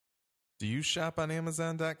Do you shop on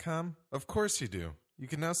Amazon.com? Of course you do. You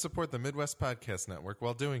can now support the Midwest Podcast Network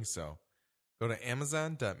while doing so. Go to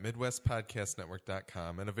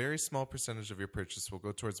amazon.midwestpodcastnetwork.com, and a very small percentage of your purchase will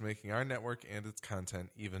go towards making our network and its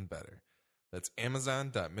content even better. That's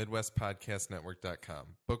amazon.midwestpodcastnetwork.com.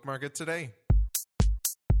 Bookmark it today.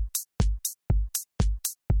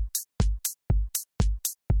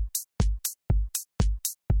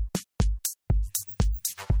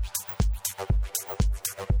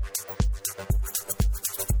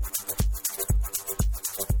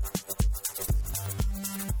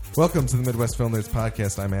 Welcome to the Midwest Film Nerds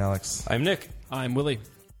Podcast. I'm Alex. I'm Nick. I'm Willie.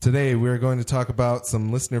 Today we're going to talk about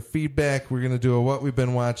some listener feedback. We're going to do a what we've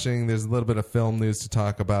been watching. There's a little bit of film news to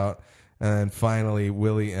talk about. And finally,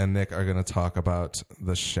 Willie and Nick are going to talk about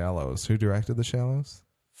The Shallows. Who directed The Shallows?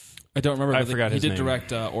 I don't remember. I forgot his name. He name. did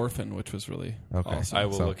direct Orphan, which was really awesome. I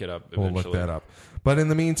will look it up eventually. We'll look that up. But in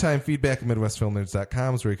the meantime, feedback at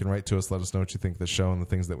MidwestFilmNerds.com is where you can write to us. Let us know what you think of the show and the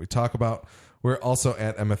things that we talk about. We're also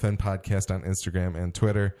at MFN Podcast on Instagram and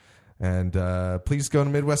Twitter. And please go to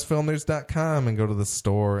MidwestFilmNerds.com and go to the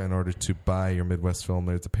store in order to buy your Midwest Film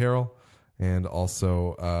Nerds apparel and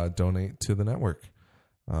also donate to the network.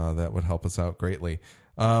 That would help us out greatly.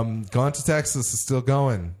 Gone to Texas is still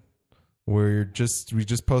going. We just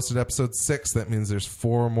posted episode 6. That means there's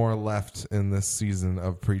 4 more left in this season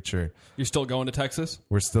of Preacher. You're still going to Texas?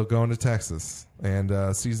 We're still going to Texas.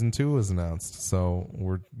 And season 2 was announced. So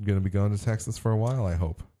we're going to be going to Texas for a while, I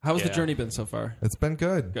hope. How's the journey been so far? It's been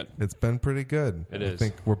good. Good. It's been pretty good. It I is.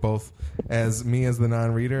 think we're both, as me as the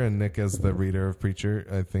non-reader and Nick as the reader of Preacher,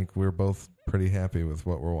 I think we're both pretty happy with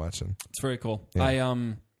what we're watching. It's very cool. Yeah.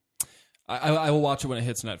 I will watch it when it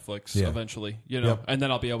hits Netflix eventually, Yep. and then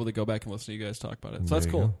I'll be able to go back and listen to you guys talk about it. So There that's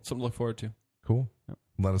you cool. go. Something to look forward to. Cool. Yep.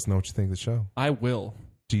 Let us know what you think of the show. I will.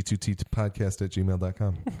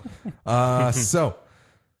 G2tpodcast@gmail.com. So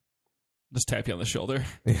Just tap you on the shoulder.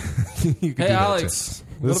 you can do Hey, that, Alex. too.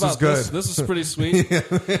 What This about is good. this? This is pretty sweet.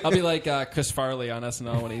 I'll be like Chris Farley on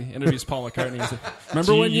SNL when he interviews Paul McCartney. He's like,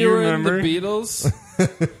 remember when you were in the Beatles?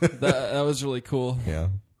 that was really cool. Yeah.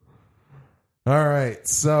 All right.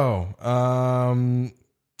 So,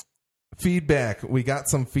 feedback. We got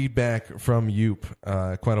some feedback from Yoop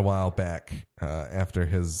quite a while back after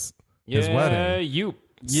his wedding. You.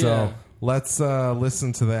 So let's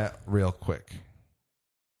listen to that real quick.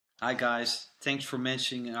 Hi guys, thanks for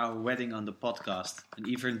mentioning our wedding on the podcast and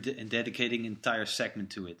even dedicating an entire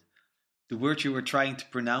segment to it. The word you were trying to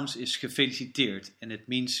pronounce is gefeliciteerd and it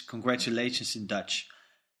means congratulations in Dutch.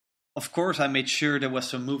 Of course I made sure there was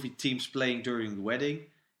some movie themes playing during the wedding.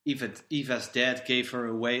 Eva's dad gave her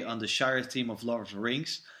away on the Shire theme of Lord of the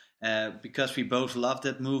Rings because we both loved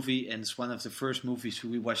that movie and it's one of the first movies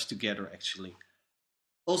we watched together actually.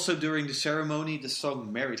 Also during the ceremony the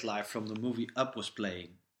song Married Life from the movie Up was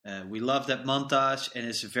playing. We love that montage and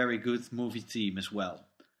it's a very good movie theme as well.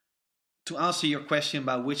 To answer your question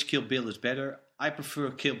about which Kill Bill is better, I prefer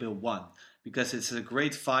Kill Bill 1 because it's a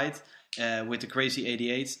great fight with the crazy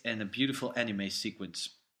 88 and a beautiful anime sequence.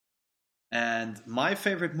 And my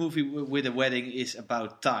favorite movie with a wedding is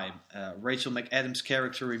About Time. Rachel McAdams'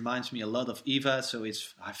 character reminds me a lot of Eva, so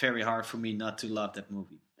it's very hard for me not to love that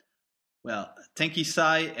movie. Well, thank you,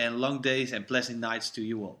 Sai, and long days and pleasant nights to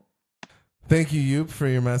you all. Thank you, Yoop, for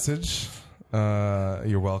your message.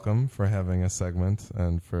 You're welcome for having a segment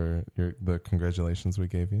and for the congratulations we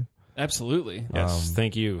gave you. Absolutely. Yes.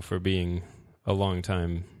 Thank you for being a long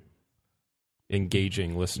time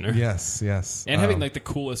engaging listener. Yes. And having like the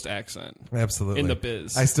coolest accent. Absolutely. In the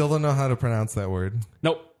biz. I still don't know how to pronounce that word.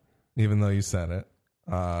 Nope. Even though you said it.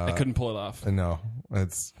 I couldn't pull it off. No,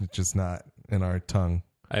 it's just not in our tongue.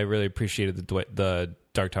 I really appreciated the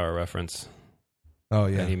Dark Tower reference. Oh,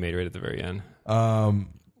 yeah. That he made right at the very end.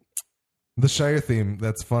 The Shire theme,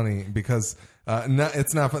 that's funny because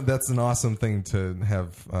it's not fun. That's an awesome thing to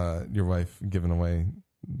have your wife given away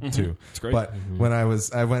to. It's great. But when I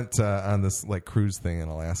went on this like cruise thing in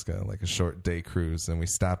Alaska, like a short day cruise, and we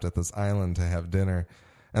stopped at this island to have dinner.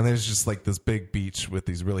 And there's just like this big beach with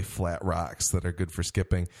these really flat rocks that are good for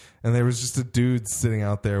skipping. And there was just a dude sitting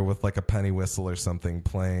out there with like a penny whistle or something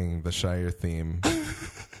playing the Shire theme.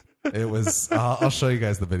 It was. I'll show you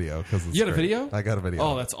guys the video because You got a video? I got a video.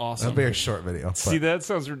 Oh, that's awesome. A very short video. But, See, that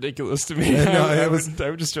sounds ridiculous to me. No, I it was-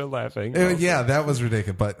 would just start laughing. yeah, that was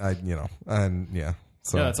ridiculous. But So Yeah,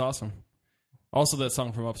 that's awesome. Also, that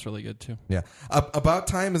song from Up's really good too. yeah. About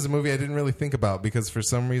Time is a movie I didn't really think about because for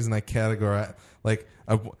some reason I categorize like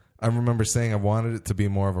I remember saying I wanted it to be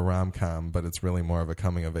more of a rom-com, but it's really more of a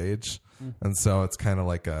coming of age, and so it's kind of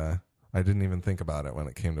like I didn't even think about it when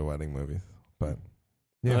it came to wedding movies, but.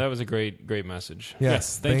 Yeah. Well, that was a great message.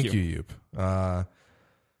 Yes, thank you, Yoop.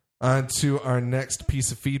 On to our next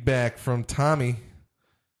piece of feedback from Tommy.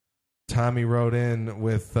 Tommy wrote in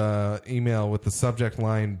with email with the subject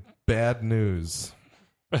line, bad news.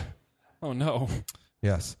 Oh, no.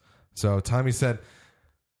 Yes. So Tommy said,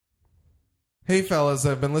 hey, fellas,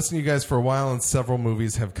 I've been listening to you guys for a while, and several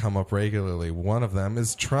movies have come up regularly. One of them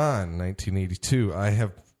is Tron, 1982. I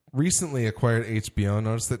have recently acquired HBO and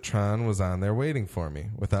noticed that Tron was on there waiting for me.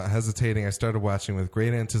 Without hesitating, I started watching with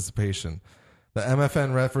great anticipation. The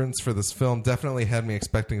MFN reference for this film definitely had me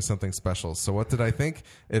expecting something special. So what did I think?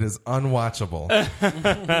 It is unwatchable.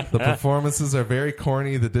 The performances are very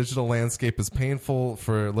corny. The digital landscape is painful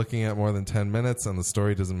for looking at more than 10 minutes, and the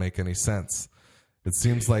story doesn't make any sense. It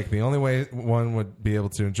seems like the only way one would be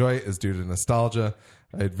able to enjoy it is due to nostalgia.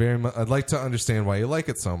 I'd like to understand why you like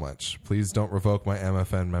it so much. Please don't revoke my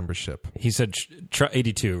MFN membership. He said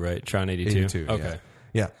 82, right? Tron 82? 82, okay.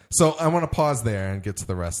 Yeah. So I want to pause there and get to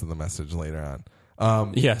the rest of the message later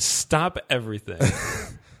on. Stop everything.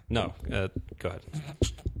 No, go ahead.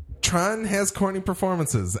 Tron has corny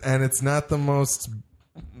performances, and it's not the most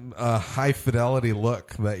high fidelity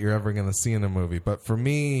look that you're ever going to see in a movie. But for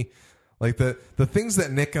me, like the things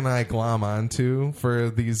that Nick and I glom onto for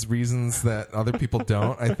these reasons that other people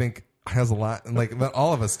don't, I think has a lot, like that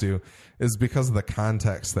all of us do, is because of the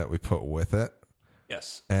context that we put with it.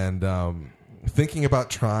 Yes. And thinking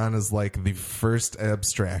about Tron as like the first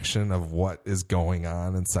abstraction of what is going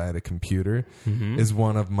on inside a computer is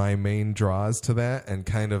one of my main draws to that, and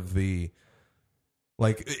kind of the,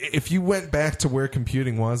 like, if you went back to where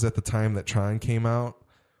computing was at the time that Tron came out,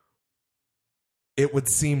 it would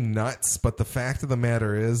seem nuts, but the fact of the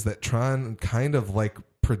matter is that Tron kind of like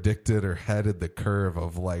predicted or headed the curve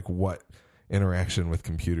of like what interaction with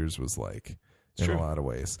computers was like. In a lot of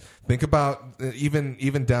ways. Think about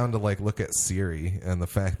even down to like look at Siri and the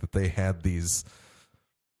fact that they had these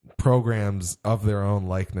programs of their own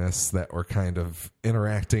likeness that were kind of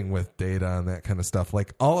interacting with data and that kind of stuff.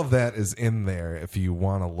 Like all of that is in there if you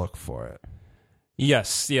want to look for it.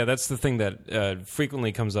 Yes, yeah, that's the thing that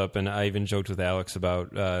frequently comes up, and I even joked with Alex about,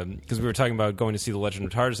 because we were talking about going to see The Legend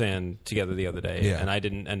of Tarzan together the other day, and I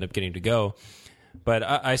didn't end up getting to go. But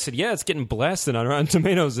I said, yeah, it's getting blasted on Rotten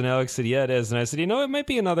Tomatoes, and Alex said, yeah, it is. And I said, you know, it might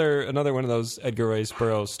be another one of those Edgar Rice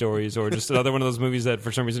Burroughs stories, or just another one of those movies that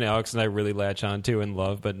for some reason Alex and I really latch on to and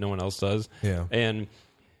love, but no one else does. Yeah. And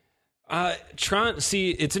Tron,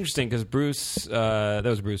 see, it's interesting because Bruce, that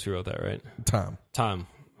was Bruce who wrote that, right? Tom.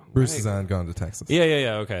 Bruce is on Gone to Texas.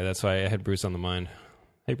 Yeah. Okay, that's why I had Bruce on the mind.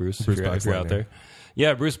 Hey, Bruce if you're out there.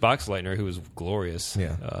 Yeah, Bruce Boxleitner, who was glorious.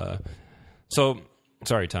 Yeah.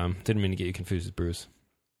 Sorry, Tom. Didn't mean to get you confused with Bruce.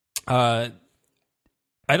 I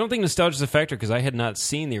don't think nostalgia is a factor because I had not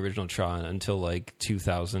seen the original Tron until like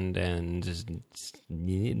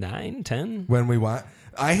 2009, 10. When we watched,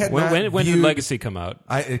 when did Legacy come out?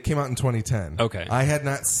 It came out in 2010. Okay, I had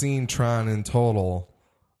not seen Tron in total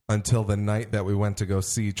until the night that we went to go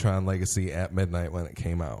see Tron Legacy at midnight when it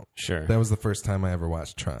came out. Sure, that was the first time I ever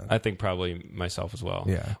watched Tron. I think probably myself as well.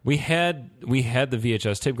 Yeah, we had the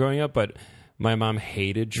VHS tape growing up, but my mom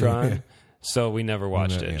hated Tron, so we never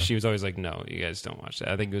watched it. Yeah. She was always like, no, you guys don't watch that.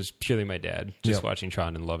 I think it was purely my dad just watching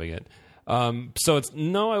Tron and loving it. So it's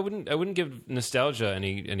no, I wouldn't give nostalgia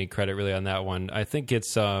any credit really on that one. I think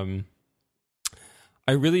it's I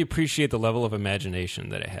really appreciate the level of imagination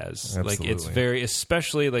that it has. Absolutely. Like it's very,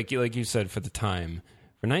 especially like you said, for the time.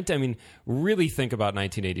 Really think about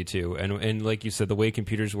 1982 and like you said, the way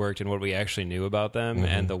computers worked and what we actually knew about them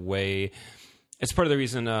and the way. It's part of the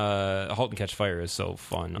reason *Halt and Catch Fire* is so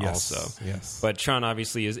fun, also. Yes, but Tron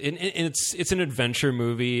obviously is. It's an adventure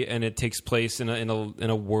movie, and it takes place in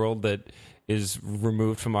a world that is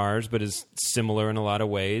removed from ours, but is similar in a lot of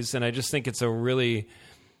ways. And I just think it's a really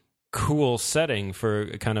cool setting for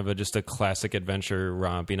kind of just a classic adventure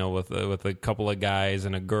romp. You know, with a couple of guys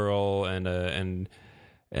and a girl and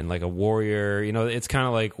like a warrior. You know, it's kind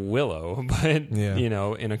of like Willow, but you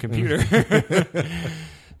know, in a computer.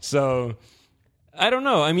 So. I don't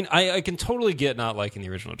know. I mean, I can totally get not liking the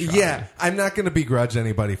original Tron. Yeah, I'm not going to begrudge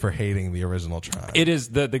anybody for hating the original Tron. It is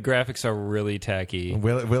the graphics are really tacky.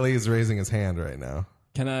 Willie is raising his hand right now.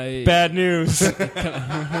 Can I? Bad news.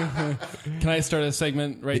 Can I start a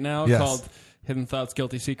segment right now called Hidden Thoughts,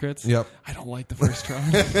 Guilty Secrets? Yep. I don't like the first Tron.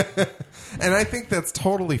 And I think that's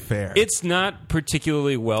totally fair. It's not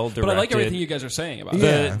particularly well directed. But I like everything you guys are saying about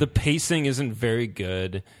it. The pacing isn't very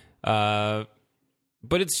good.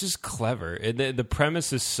 But it's just clever. The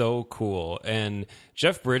premise is so cool. And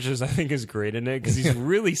Jeff Bridges, I think, is great in it because he's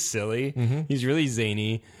really silly. He's really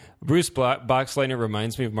zany. Bruce Boxleitner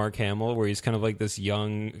reminds me of Mark Hamill, where he's kind of like this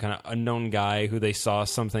young, kind of unknown guy who they saw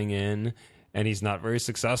something in. and he's not very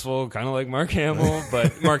successful, kind of like Mark Hamill.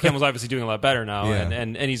 But Mark Hamill's obviously doing a lot better now, Yeah.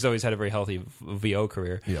 and he's always had a very healthy VO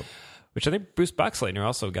career. Yep. Which I think Bruce Boxleitner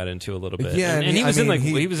also got into a little bit. Yeah, and he was I in mean,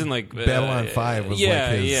 he was in like Babylon 5 was yeah,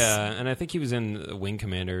 like his... yeah, and I think he was in Wing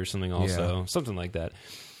Commander or something also, something like that.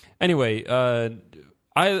 Anyway,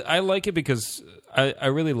 I like it because I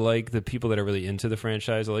really like the people that are really into the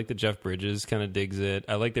franchise. I like that Jeff Bridges kind of digs it.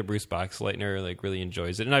 I like that Bruce Boxleitner like really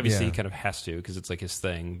enjoys it, and obviously he kind of has to because it's like his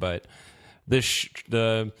thing. But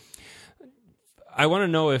I want to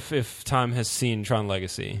know if Tom has seen Tron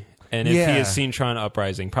Legacy. And if he has seen Tron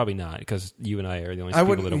Uprising, probably not, because you and I are the only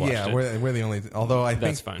people that have watched it. Yeah, we're the only... Although I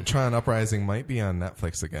think fine. Tron Uprising might be on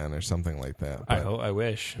Netflix again or something like that. But, I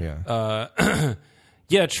wish. Yeah.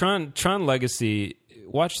 Yeah, Tron Legacy,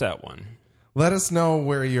 watch that one. Let us know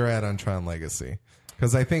where you're at on Tron Legacy.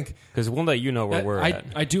 Because I think... Because we'll let you know where we're at.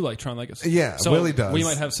 I do like Tron Legacy. Yeah, so Willie does. We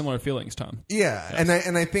might have similar feelings, Tom. Yeah, yes.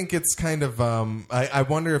 and I think it's kind of... I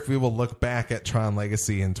wonder if we will look back at Tron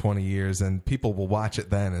Legacy in 20 years and people will watch it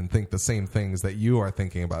then and think the same things that you are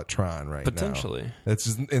thinking about Tron right now. Potentially. It's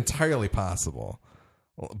just entirely possible.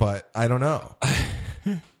 But I don't know.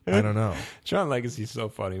 I don't know. Tron Legacy is so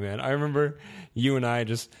funny, man. I remember you and I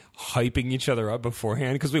just hyping each other up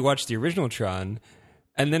beforehand because we watched the original Tron,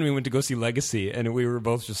 and then we went to go see Legacy, and we were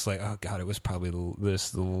both just like, oh, God, it was probably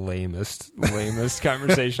the lamest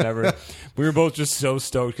conversation ever. We were both just so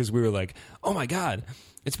stoked because we were like, oh, my God,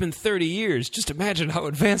 it's been 30 years. Just imagine how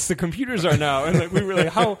advanced the computers are now. And like, we were like,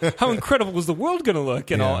 how incredible was the world going to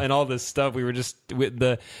look and all this stuff. We were just with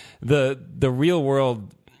the real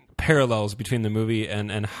world parallels between the movie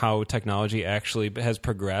and how technology actually has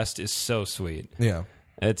progressed is so sweet. Yeah.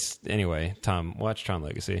 Anyway, Tom, watch Tron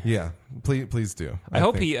Legacy. Yeah, please do. I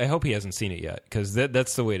hope he hasn't seen it yet, because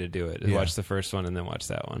that's the way to do it. Is Yeah. watch the first one and then watch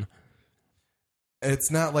that one.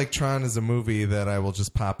 It's not like Tron is a movie that I will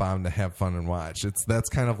just pop on to have fun and watch. That's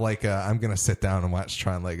kind of like I'm going to sit down and watch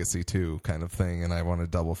Tron Legacy 2 kind of thing, and I want to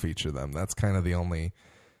double feature them. That's kind of the only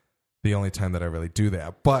time that I really do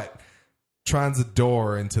that. But Tron's a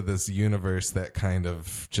door into this universe that kind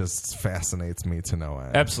of just fascinates me to no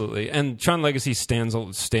end. Absolutely. And Tron Legacy stands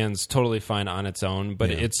totally fine on its own, but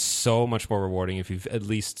it's so much more rewarding if you've at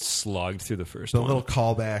least slogged through the first one. The little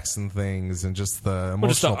callbacks and things and just the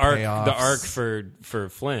emotional payoffs. The arc for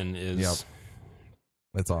Flynn is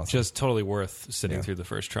it's awesome. Just totally worth sitting through the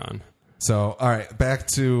first Tron. So, all right, back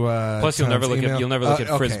to Plus you'll never look email. at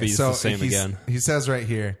Frisbees the same again. He says right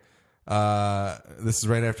here, this is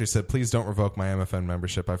right after he said, please don't revoke my MFN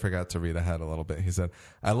membership. I forgot to read ahead a little bit. He said,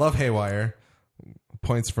 I love Haywire.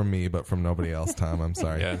 Points from me, but from nobody else, Tom. I'm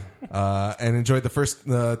sorry. And enjoyed the first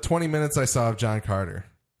 20 minutes I saw of John Carter.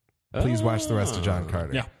 Please watch the rest of John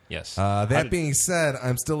Carter. Yeah. Yes. That being said,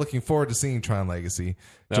 I'm still looking forward to seeing Tron Legacy.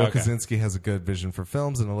 Joe Kosinski has a good vision for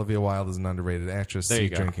films, and Olivia Wilde is an underrated actress. There you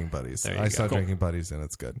go. Drinking Buddies. There you I saw go. Drinking Buddies, and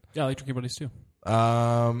it's good. Yeah, I like Drinking Buddies too.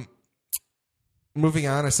 Moving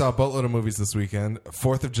on, I saw a boatload of movies this weekend.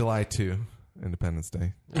 4th of July 2, Independence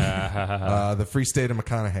Day. The Free State of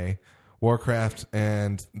McConaughey, Warcraft,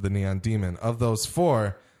 and The Neon Demon. Of those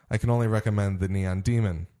four, I can only recommend The Neon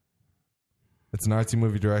Demon. It's an artsy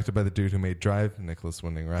movie directed by the dude who made Drive, Nicholas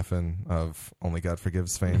Winding Refn of Only God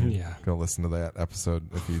Forgives fame. Yeah. Go listen to that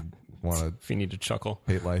episode if you want to if you need to chuckle.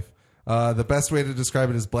 hate life. The best way to describe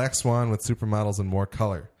it is Black Swan with supermodels and more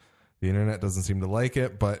color. The internet doesn't seem to like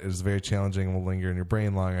it, but it is very challenging and will linger in your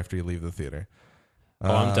brain long after you leave the theater.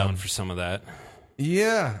 Oh, I'm down for some of that.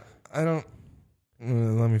 Yeah, I don't...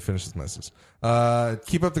 let me finish this message.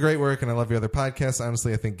 Keep up the great work, and I love your other podcasts.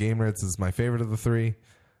 Honestly, I think Game Nerds is my favorite of the three.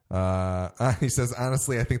 He says,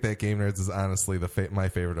 honestly, I think that Game Nerds is honestly my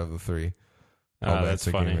favorite of the three. That's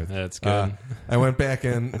funny. That's good. I went back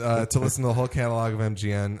and to listen to the whole catalog of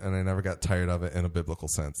MGN, and I never got tired of it in a biblical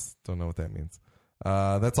sense. Don't know what that means.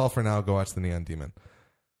 That's all for now. Go watch The Neon Demon.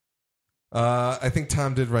 I think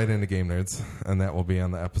Tom did write into Game Nerds, and that will be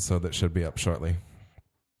on the episode that should be up shortly.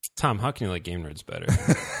 Tom, how can you like Game Nerds better?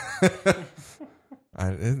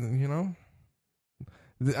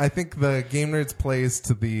 I think the Game Nerds plays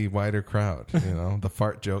to the wider crowd, the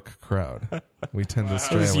fart joke crowd. We tend to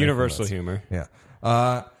stray away It's from universal this. humor. Yeah.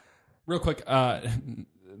 Real quick,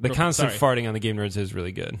 The constant farting on the Game Nerds is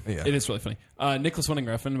really good. Yeah. it is really funny. Nicholas Winding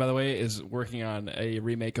Refn, by the way, is working on a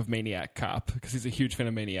remake of Maniac Cop because he's a huge fan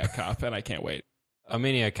of Maniac Cop, and I can't wait. A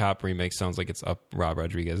Maniac Cop remake sounds like it's up Rob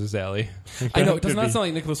Rodriguez's alley. I know it does not sound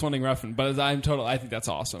like Nicholas Winding Refn, but I think that's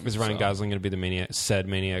awesome. Is Ryan Gosling going to be the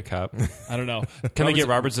Maniac Cop? I don't know. Can they get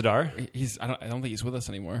Robert Zadar? I don't think he's with us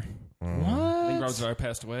anymore. What? I think Robert Zadar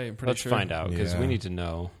passed away. I'm pretty Let's sure. find out because Yeah. we need to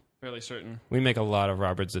know. Fairly certain We make a lot of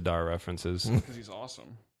Robert Zadar references. because he's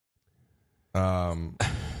awesome.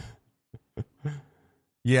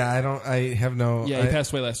 Yeah, I have no. Yeah, he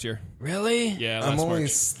passed away last year. Really? Yeah, I'm last only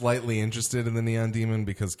March. slightly interested in the Neon Demon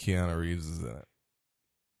because Keanu Reeves is in it.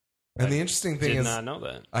 And the interesting thing Did is, not know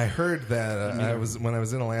that. I heard that when I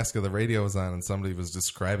was in Alaska, the radio was on, and somebody was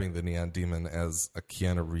describing the Neon Demon as a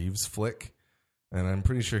Keanu Reeves flick, and I'm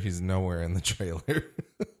pretty sure he's nowhere in the trailer.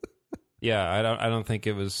 Yeah, I don't think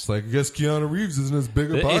it was. It's like, I guess Keanu Reeves isn't as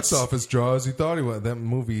big a box It's- office draw as he thought he was. That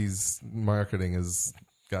movie's marketing has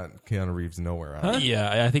got Keanu Reeves nowhere on it.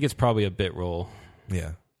 Yeah, I think it's probably a bit role.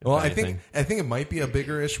 Yeah. Well, I anything. think it might be a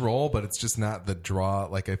bigger-ish role, but it's just not the draw.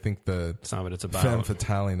 Like, I think the It's not what it's about. femme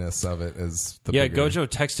fatale-ness of it is the Yeah, bigger. Gojo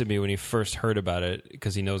texted me when he first heard about it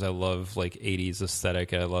because he knows I love like 80s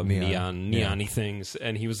aesthetic. I love neon-y things.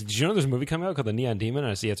 And he was, did you know there's a movie coming out called The Neon Demon?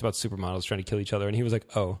 And I said, yeah, it's about supermodels trying to kill each other. And he was like,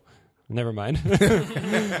 oh, never mind.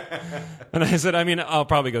 And I said, I mean, I'll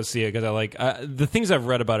probably go see it because I like the things I've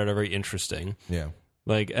read about it are very interesting. Yeah.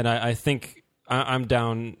 Like, and I think I'm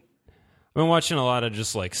down. I've been watching a lot of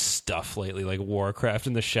just like stuff lately, like Warcraft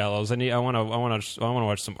and The Shallows. I want to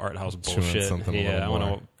watch some art house Chew on bullshit. something a Yeah, little I want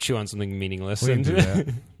more. to chew on something meaningless We can and do that.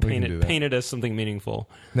 We paint can do it that. paint it as something meaningful.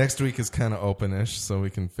 Next week is kind of open-ish, so we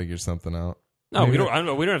can figure something out. No, Maybe we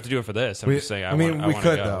don't. We don't have to do it for this. I'm just saying. I we wanna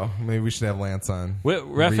could go. though. Maybe we should have Lance on.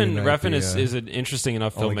 Refn Reunite is the, an interesting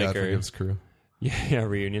enough Only God filmmaker. Forgives crew. Yeah,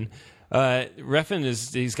 reunion.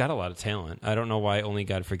 Refn he's got a lot of talent. I don't know why Only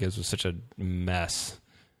God Forgives was such a mess.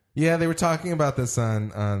 Yeah, they were talking about this on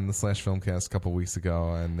the Slash Filmcast a couple weeks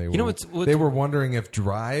ago, and they were what's they were wondering if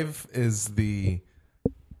Drive is the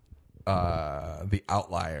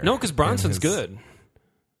outlier. No, because Bronson's in his- good,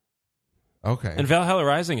 Okay, and Valhalla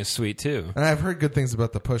Rising is sweet too. and I've heard good things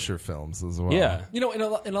about the Pusher films as well. Yeah, You know, in a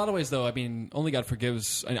lot of ways, though, I mean, Only God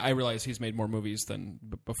Forgives. I realize he's made more movies than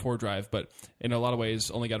before Drive, but in a lot of ways,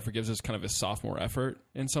 Only God Forgives is kind of his sophomore effort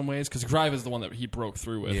in some ways because Drive is the one that he broke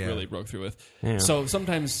through with, Yeah. really broke through with. Yeah. So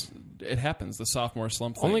sometimes it happens, the sophomore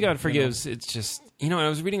slump thing. Only you know? God Forgives. It's just I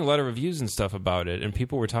was reading a lot of reviews and stuff about it, and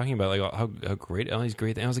people were talking about like how great all these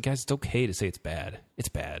great. And I was like, guys, it's okay to say it's bad. It's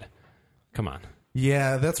bad. Come on.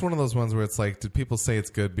 Yeah, that's one of those ones where it's like, did people say it's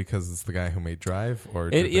good because it's the guy who made Drive, or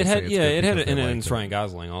did they It say had it's good because they and liked it's it? Ryan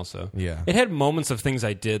Gosling also. Yeah. It had moments of things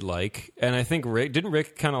I did like, and I think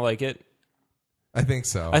Rick kind of like it. I think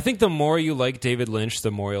so. I think the more you like David Lynch,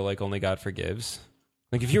 the more you'll like Only God Forgives.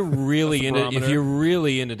 Like if you're really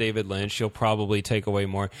into David Lynch, you'll probably take away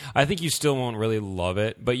more. I think you still won't really love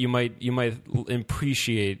it, but you might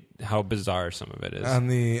appreciate how bizarre some of it is. on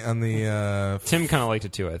the Tim kind of liked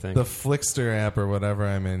it too, I think. the Flickster app or whatever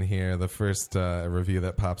I'm in here, the first review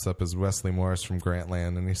that pops up is Wesley Morris from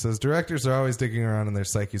Grantland, and he says directors are always digging around in their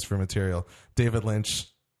psyches for material. David Lynch,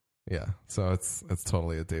 yeah, so it's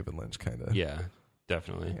totally a David Lynch kind of. Yeah,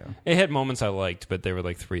 definitely. Yeah. It had moments I liked, but there were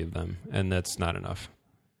like 3 of them, and that's not enough.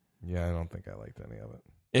 Yeah, I don't think I liked any of it.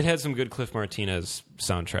 It had some good Cliff Martinez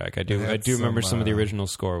soundtrack. I do had remember some of the some, original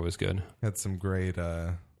score was good. Had some great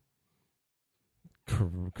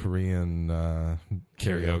Korean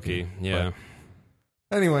karaoke. Yeah.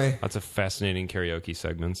 But anyway, Lots of fascinating karaoke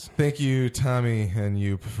segments. thank you, Tommy and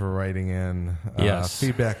you, for writing in. Yes.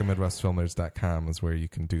 Feedback at MidwestFilmNerds.com is where you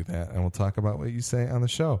can do that, and we'll talk about what you say on the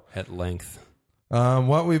show. At length.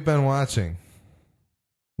 What we've been watching.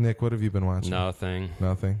 Nick, what have you been watching? Nothing.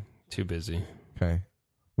 Nothing? Too busy. Okay.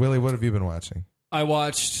 Willie, what have you been watching? I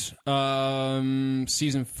watched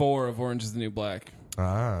season 4 of Orange is the New Black.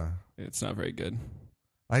 It's not very good.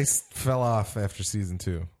 I fell off after season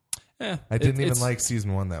 2. Yeah, I didn't even like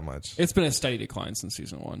season 1 that much. It's been a steady decline since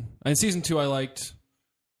season 1. And season 2 I liked,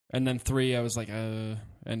 and then 3 I was like, and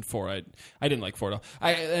 4 I didn't like 4 at all.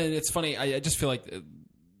 And it's funny. I just feel like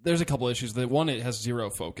there's a couple issues. The one, it has zero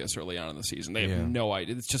focus early on in the season. They have no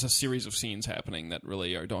idea. It's just a series of scenes happening that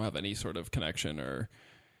really don't have any sort of connection.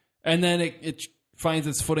 And then it finds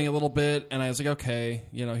its footing a little bit, and I was like, okay,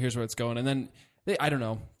 here's where it's going. And then I don't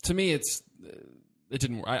know. To me, it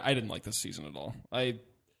didn't. I didn't like this season at all.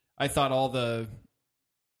 I thought all the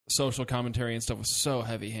social commentary and stuff was so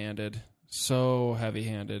heavy-handed.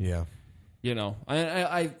 Yeah.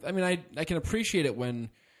 I mean, I can appreciate it when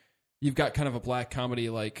you've got kind of a black comedy,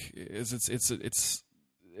 like it's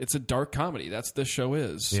a dark comedy. That's this show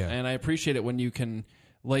is, yeah. And I appreciate it when you can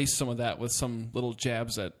lace some of that with some little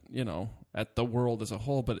jabs at at the world as a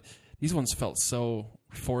whole. But these ones felt so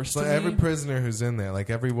forced. So to me. every prisoner who's in there, like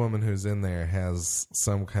every woman who's in there, has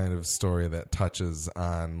some kind of story that touches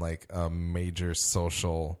on like a major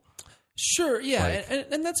social. Sure, yeah, Like-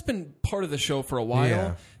 and that's been part of the show for a while.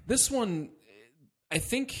 Yeah. This one, I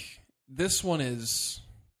think this one is,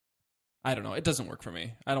 I don't know, it doesn't work for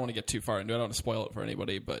me. I don't want to get too far into it. I don't want to spoil it for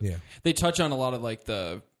anybody, but Yeah. they touch on a lot of like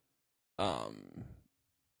the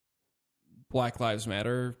Black Lives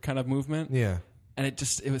Matter kind of movement. Yeah. And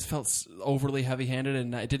it felt overly heavy-handed,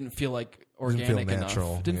 and it didn't feel like organic Didn't feel natural,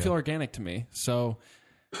 enough. It didn't feel organic to me. So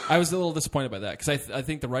I was a little disappointed by that, because I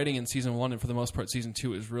think the writing in season 1 and for the most part season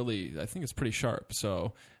 2 is really, I think it's pretty sharp.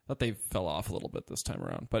 So I thought they fell off a little bit this time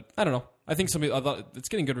around. But I don't know. I think I thought it's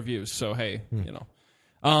getting good reviews. So hey, you know.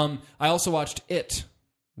 I also watched It,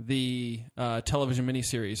 the television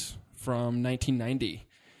miniseries from 1990.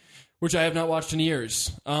 Which I have not watched in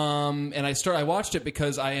years. And I watched it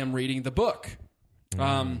because I am reading the book.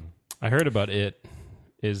 I heard about It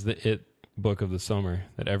is the It book of the summer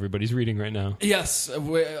that everybody's reading right now. Yes.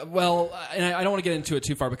 Well, and I don't want to get into it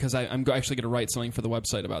too far because I'm actually going to write something for the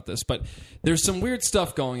website about this. But there's some weird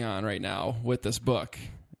stuff going on right now with this book.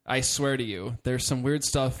 I swear to you, there's some weird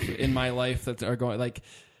stuff in my life that are going, like,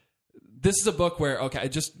 this is a book where, okay,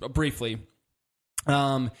 just briefly,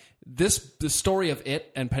 the story of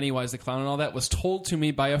It and Pennywise the Clown and all that was told to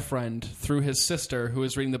me by a friend through his sister who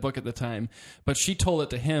was reading the book at the time, but she told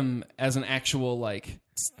it to him as an actual like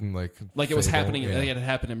it was happening, like it had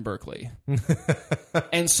happened in Berkeley.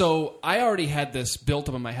 And so I already had this built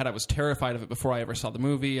up in my head. I was terrified of it before I ever saw the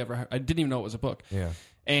movie. I didn't even know it was a book. Yeah.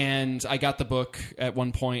 And I got the book at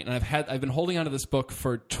one point, and I've been holding onto this book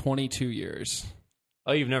for 22 years.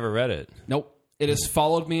 Oh, you've never read it? Nope. It has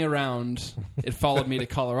followed me around. It followed me to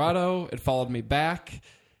Colorado. It followed me back.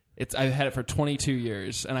 I've had it for 22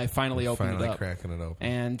 years, and I finally opened it up. Cracking it open.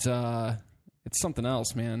 And it's something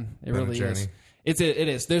else, man. It Been a really journey. is. It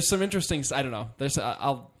is. There's some interesting. I don't know.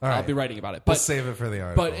 I'll right. be writing about it. We'll But save it for the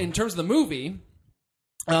article. But in terms of the movie,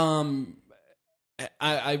 I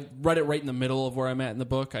read it right in the middle of where I'm at in the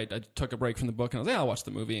book. I took a break from the book, and I was like, I'll watch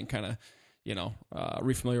the movie and kind of,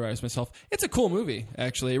 refamiliarize myself. It's a cool movie,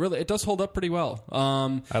 actually. It does hold up pretty well.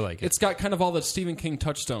 I like it. It's got kind of all the Stephen King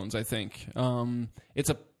touchstones, I think. It's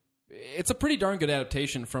a pretty darn good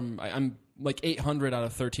adaptation from. I'm like 800 out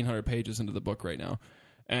of 1,300 pages into the book right now,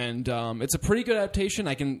 and it's a pretty good adaptation.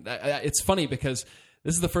 It's funny because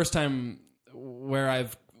this is the first time where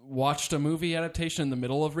I've watched a movie adaptation in the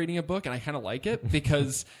middle of reading a book, and I kind of like it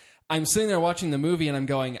because I'm sitting there watching the movie and I'm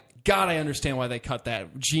going, God, I understand why they cut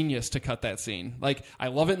that. Genius to cut that scene. Like, I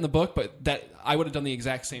love it in the book, but that I would have done the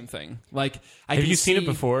exact same thing. Like, have you seen it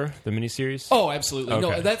before, the miniseries? Oh, absolutely.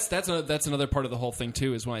 Okay. No, that's another part of the whole thing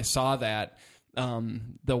too. Is when I saw that,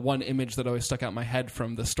 the one image that always stuck out in my head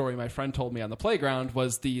from the story my friend told me on the playground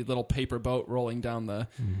was the little paper boat rolling down the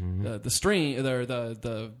stream, or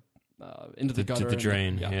the into the gutter, to the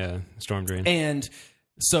drain, yeah, storm drain. And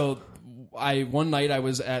so one night I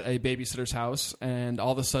was at a babysitter's house, and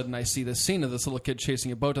all of a sudden I see this scene of this little kid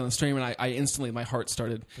chasing a boat down the stream, and I instantly, my heart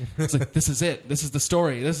started. It's like, this is it. This is the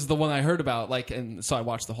story. This is the one I heard about. Like, and so I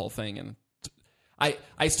watched the whole thing, and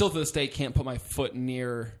I still to this day can't put my foot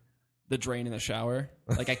near the drain in the shower.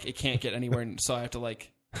 Like, it can't get anywhere, so I have to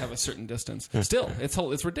like have a certain distance. Still,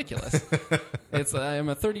 it's ridiculous. I am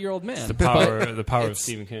a 30-year-old man. It's the power of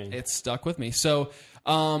Stephen King. It's stuck with me. So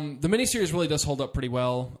the miniseries really does hold up pretty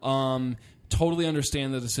well. Totally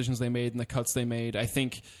understand the decisions they made and the cuts they made. I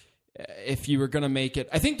think if you were going to make it,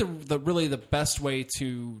 I think the best way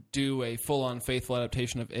to do a full-on faithful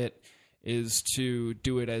adaptation of It is to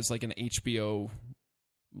do it as like an HBO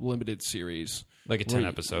limited series. Like a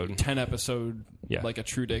 10-episode. 10-episode, yeah. Like a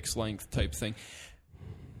True Dicks length type thing.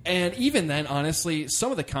 And even then, honestly, some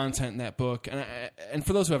of the content in that book, and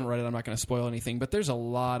for those who haven't read it, I'm not going to spoil anything, but there's a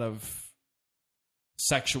lot of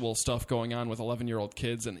sexual stuff going on with 11-year-old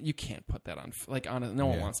kids, and you can't put that on. No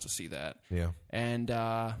one wants to see that. Yeah. And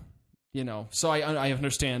so I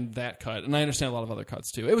understand that cut, and I understand a lot of other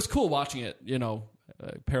cuts too. It was cool watching it,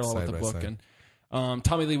 parallel with the book. Side. And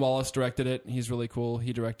Tommy Lee Wallace directed it. He's really cool.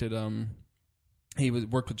 He directed. He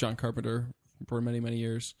worked with John Carpenter for many, many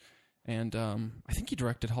years. And I think he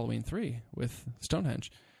directed Halloween 3 with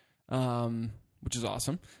Stonehenge, which is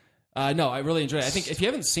awesome. No, I really enjoyed it. I think if you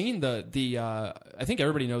haven't seen I think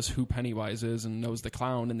everybody knows who Pennywise is and knows the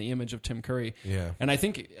clown and the image of Tim Curry. Yeah. And I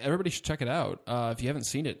think everybody should check it out. If you haven't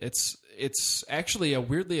seen it, it's actually a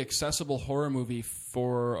weirdly accessible horror movie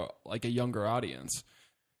for like a younger audience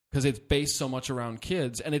because it's based so much around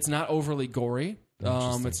kids, and it's not overly gory.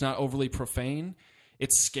 It's not overly profane.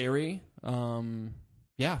 It's scary.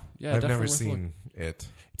 Yeah, I've never seen it.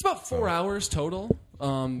 It's about 4 hours total.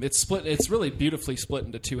 It's split. It's really beautifully split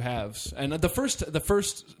into two halves. And the first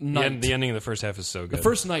night, the ending of the first half is so good. The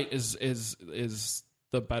first night is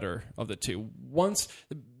the better of the two. Once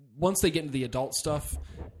they get into the adult stuff,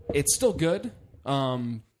 it's still good.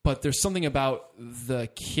 But there's something about the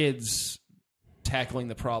kids tackling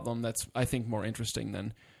the problem that's, I think, more interesting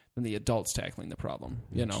than than the adults tackling the problem,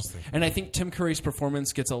 you know. And I think Tim Curry's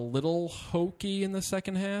performance gets a little hokey in the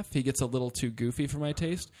second half. He gets a little too goofy for my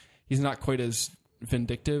taste. He's not quite as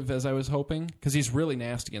vindictive as I was hoping, because he's really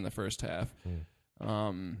nasty in the first half.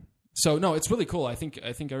 So no, it's really cool. I think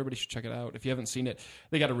everybody should check it out. If you haven't seen it,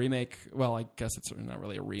 they got a remake. Well, I guess it's not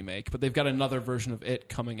really a remake, but they've got another version of it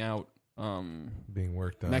coming out being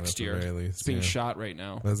worked on next year. It's being shot right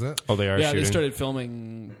now. Is it? Oh, they are. Yeah, shooting? they started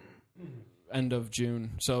filming end of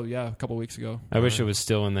June. So yeah, a couple weeks ago. I wish it was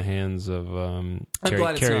still in the hands of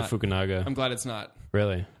Cary Fukunaga. I'm glad it's not.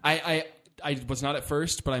 Really? I was not at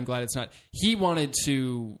first, but I'm glad it's not. He wanted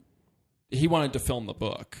to film the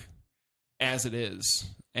book as it is.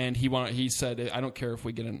 And he said, I don't care if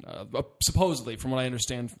we get supposedly, from what I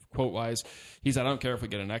understand, quote wise, he said, I don't care if we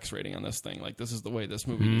get an X rating on this thing. Like, this is the way this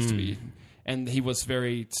movie needs to be. And he was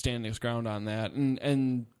very standing his ground on that.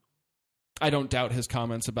 And I don't doubt his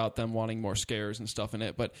comments about them wanting more scares and stuff in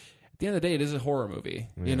it. But at the end of the day, it is a horror movie.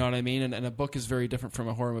 Yeah. You know what I mean? And a book is very different from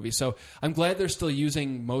a horror movie. So I'm glad they're still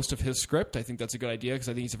using most of his script. I think that's a good idea, because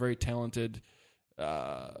I think he's a very talented.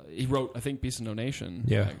 He wrote, I think, Beast of No Nation.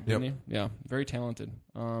 Yeah. Didn't he? Yeah. Very talented.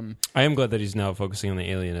 I am glad that he's now focusing on the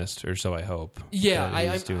Alienist, or so I hope.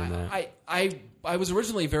 Yeah, he's doing that. I was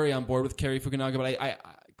originally very on board with Cary Fukunaga, but I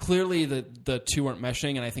clearly the two weren't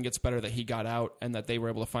meshing, and I think it's better that he got out and that they were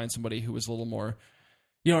able to find somebody who was a little more.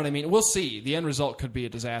 You know what I mean? We'll see. The end result could be a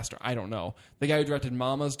disaster. I don't know. The guy who directed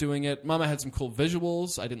Mama's doing it. Mama had some cool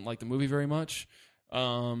visuals. I didn't like the movie very much.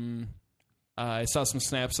 I saw some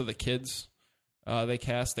snaps of the kids. They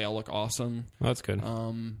cast. They all look awesome. Oh, that's good.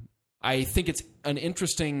 I think it's an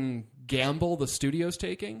interesting gamble the studio's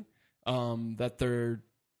taking, that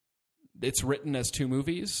it's written as two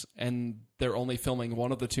movies, and they're only filming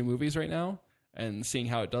one of the two movies right now, and seeing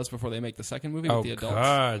how it does before they make the second movie with the adults. Oh,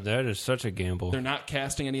 God, that is such a gamble. They're not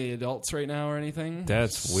casting any of the adults right now or anything.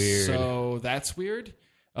 That's weird. So that's weird.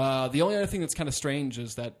 The only other thing that's kind of strange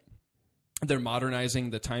is that they're modernizing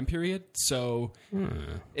the time period. So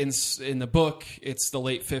in the book, it's the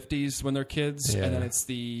late 50s when they're kids, and then it's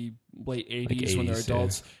the late 80s when they're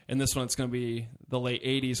adults. In this one, it's going to be the late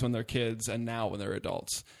 80s when they're kids, and now when they're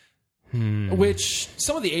adults. Which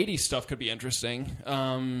some of the 80s stuff could be interesting.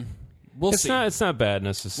 We'll see. It's not bad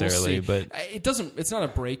necessarily, but it doesn't. It's not a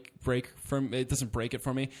break from. It doesn't break it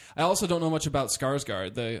for me. I also don't know much about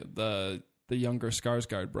Skarsgård, the younger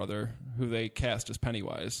Skarsgård brother, who they cast as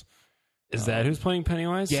Pennywise. Is that who's playing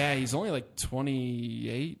Pennywise? Yeah, he's only like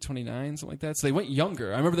 28, 29, something like that. So they went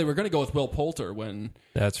younger. I remember they were going to go with Will Poulter when...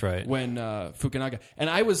 That's right. When Fukunaga... And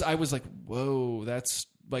I was like, whoa, that's...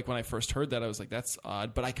 Like, when I first heard that, I was like, that's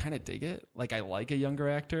odd. But I kind of dig it. Like, I like a younger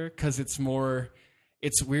actor because it's more...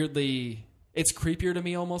 It's weirdly... It's creepier to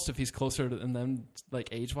me almost if he's closer to them, like,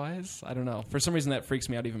 age-wise. I don't know. For some reason, that freaks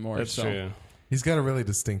me out even more. That's true. He's got a really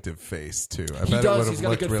distinctive face too. I bet it would have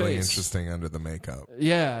looked really interesting under the makeup.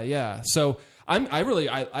 Yeah. So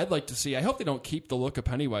I'd like to see. I hope they don't keep the look of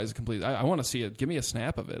Pennywise completely. I want to see it. Give me a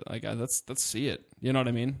snap of it. Like let's see it. You know what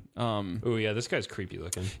I mean? Oh yeah, this guy's creepy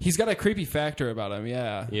looking. He's got a creepy factor about him.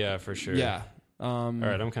 Yeah. Yeah, for sure. Yeah. All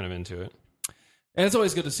right, I'm kind of into it. And it's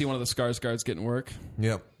always good to see one of the Skarsgårds getting work.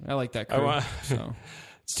 Yep. I like that crew. So.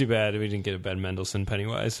 It's too bad we didn't get a Ben Mendelsohn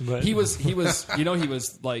Pennywise, but he was he was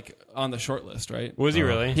like on the short list, right? Was he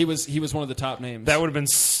really? He was one of the top names. That would have been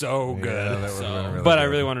so good. Yeah, that would have been really but good. I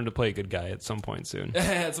really wanted him to play a good guy at some point soon.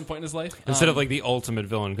 At some point in his life, instead of like the ultimate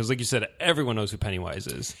villain, because like you said, everyone knows who Pennywise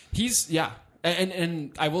is. He's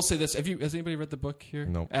and I will say this: has anybody read the book here?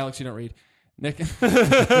 Nope. Alex, you don't read. Nick, you're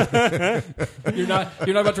not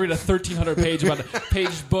about to read a 1,300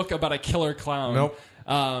 page book about a killer clown. Nope.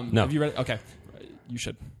 No. Have you read it? Okay, you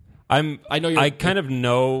should. I know I kind of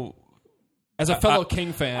know. As a fellow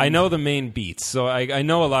King fan, I know the main beats, so I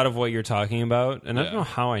know a lot of what you're talking about, and I don't know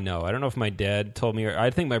how I know. I don't know if my dad told me, or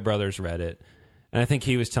I think my brothers read it, and I think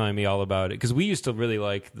he was telling me all about it, because we used to really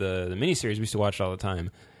like the miniseries. We used to watch it all the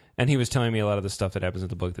time, and he was telling me a lot of the stuff that happens in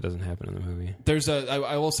the book that doesn't happen in the movie.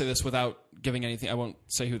 I will say this without giving anything. I won't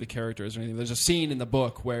say who the character is or anything. There's a scene in the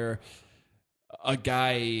book where a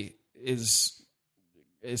guy is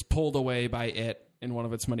pulled away by it in one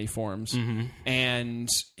of its many forms. Mm-hmm. And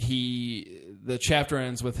the chapter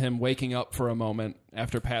ends with him waking up for a moment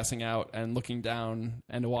after passing out and looking down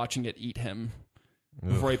and watching it eat him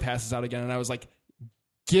before he passes out again. And I was like,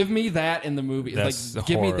 give me that in the movie. That's like,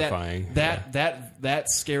 give horrifying. me that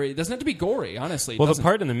scary. It doesn't have to be gory, honestly. Well, the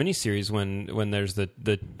part in the miniseries when there's the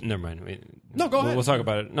never mind. No, go ahead. We'll talk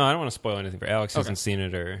about it. No, I don't want to spoil anything for Alex. Hasn't seen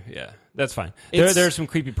it, or that's fine. There's some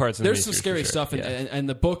creepy parts in the miniseries. There's some scary stuff, and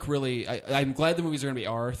the book really. I'm glad the movies are going to be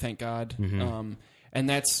R. Thank God. Mm-hmm. And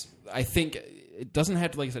that's. I think it doesn't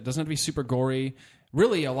have to, like I said, it doesn't have to be super gory.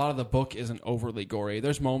 really a lot of the book isn't overly gory.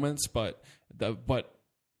 There's moments, but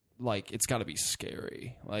like it's got to be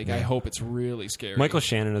scary. Like I hope it's really scary. Michael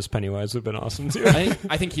Shannon as Pennywise would have been awesome too.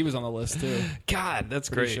 I think he was on the list too. God, that's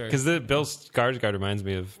Pretty great. sure. Because Bill Skarsgård reminds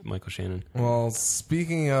me of Michael Shannon. Well,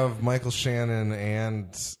 speaking of Michael Shannon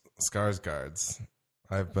and Skarsgårds,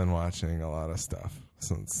 I've been watching a lot of stuff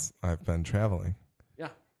since I've been traveling. Yeah.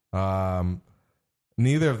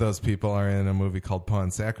 Neither of those people are in a movie called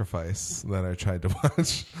Pawn Sacrifice that I tried to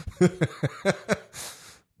watch.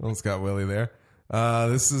 Almost got Willie there.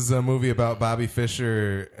 This is a movie about Bobby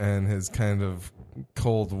Fischer and his kind of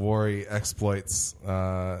Cold War-y exploits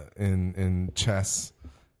in chess,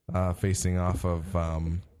 facing off of.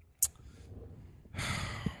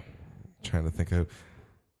 Trying to think of.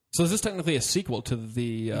 So is this technically a sequel to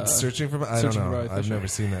the Searching for? I don't Searching for know. Bobby I've Fischer. never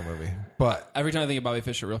seen that movie, but Every time I think of Bobby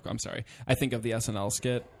Fischer, I'm sorry, I think of the SNL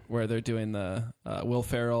skit where they're doing the Will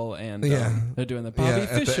Ferrell and they're doing the Bobby at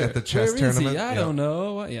Fischer the chess Where is tournament. he? I don't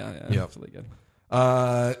know. Yeah, Yep. it's really good.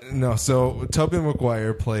 No, so Tobey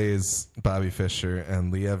Maguire plays Bobby Fischer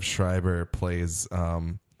and Liev Schreiber plays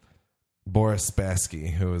Boris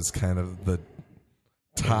Spassky, who is kind of the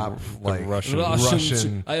top Russian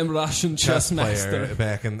I am Russian chess chess player master.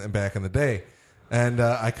 back in the day. And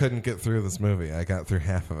I couldn't get through this movie. I got through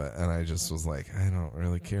half of it, and I just was like, I don't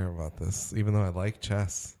really care about this, even though I like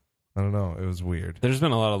chess. I don't know. It was weird. There's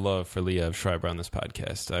been a lot of love for Liev Schreiber on this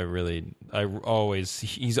podcast.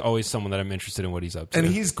 He's always someone that I'm interested in what he's up to. And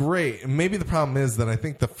he's great. Maybe the problem is that I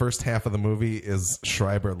think the first half of the movie is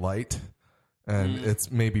Schreiber light, and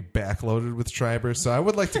it's maybe backloaded with Schreiber. So I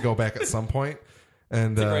would like to go back at some point.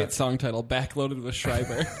 And It's a great song title, Backloaded with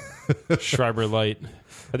Schreiber. Schreiber Light.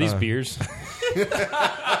 Are these beers?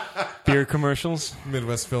 Beer commercials?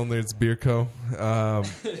 Midwest Film Nerds Beer Co.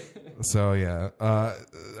 So yeah,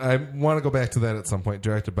 I want to go back to that at some point.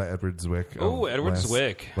 Directed by Edward Zwick. Oh, Edward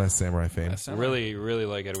Zwick. Last Samurai fame. Really, really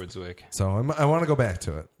like Edward Zwick. So I want to go back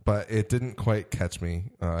to it, but it didn't quite catch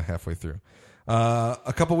me halfway through.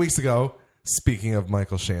 A couple weeks ago, speaking of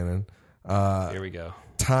Michael Shannon, Here we go.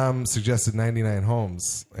 Tom suggested 99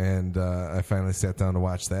 Homes, and I finally sat down to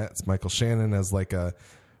watch that. It's Michael Shannon as like a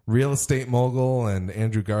real estate mogul, and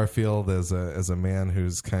Andrew Garfield as a man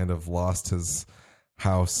who's kind of lost his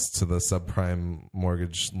house to the subprime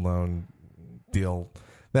mortgage loan deal,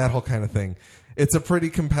 that whole kind of thing. It's a pretty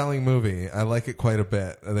compelling movie. I like it quite a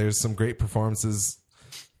bit. There's some great performances.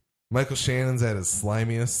 Michael Shannon's at his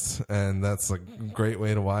slimiest, and that's a great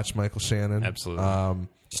way to watch Michael Shannon. Absolutely.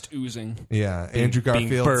 Just oozing. Yeah, Andrew Being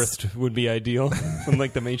Garfield. birthed would be ideal,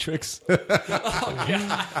 unlike the Matrix.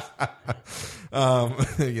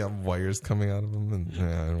 Yeah, wires coming out of him. And,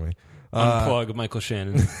 yeah, anyway. Unplug Michael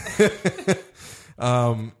Shannon.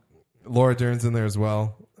 Laura Dern's in there as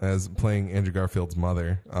well as playing Andrew Garfield's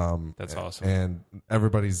mother. That's awesome. And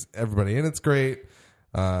everybody in it's great.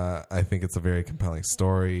 I think it's a very compelling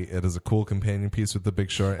story. It is a cool companion piece with The Big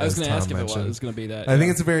Short. I was going to ask if it was going to be that. I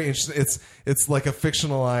think it's a very interesting. It's like a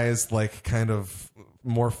fictionalized, like kind of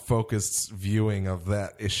more focused viewing of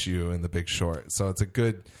that issue in The Big Short. So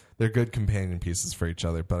they're good companion pieces for each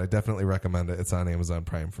other. But I definitely recommend it. It's on Amazon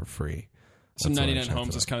Prime for free. So That's why I 99 checked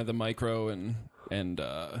Homes it is out. kind of the micro and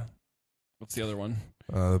what's the other one?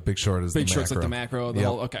 The Big Short is Big the Short's macro. like the macro. The Yep.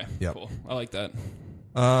 whole okay, Yep. cool. I like that.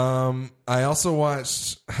 I also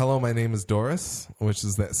watched Hello, My Name is Doris, which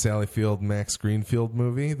is that Sally Field, Max Greenfield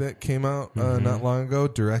movie that came out not long ago,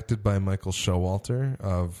 directed by Michael Showalter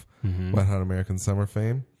of Wet Hot American Summer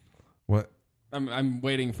fame. What? I'm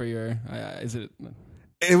waiting for your. Is it?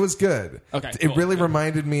 It was good. Okay, It cool. really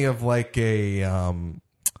reminded me of like a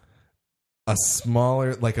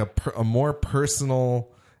smaller, like a more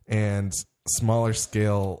personal and smaller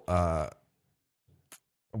scale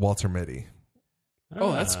Walter Mitty.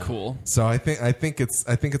 Oh, that's cool. So I think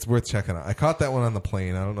it's worth checking out. I caught that one on the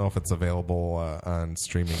plane. I don't know if it's available on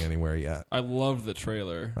streaming anywhere yet. I loved the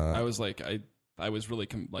trailer. I was like, I was really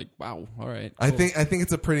like, wow. All right. Cool. I think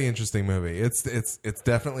it's a pretty interesting movie. It's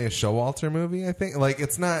definitely a Showalter movie. I think like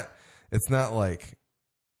it's not like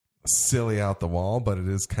silly out the wall, but it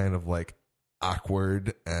is kind of like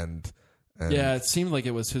awkward and yeah, it seemed like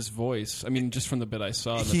it was his voice. I mean, just from the bit I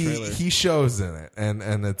saw in the trailer. he shows in it, and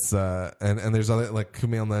it's and there's other like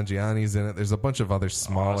Kumail Nanjiani's in it. There's a bunch of other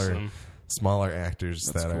smaller actors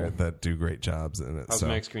that do great jobs in it. How's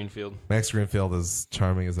Max Greenfield? Max Greenfield is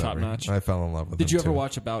charming as Top ever. notch. I fell in love with him. Did you ever too.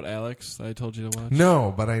 watch About Alex that I told you to watch?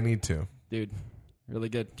 No, but I need to. Dude, really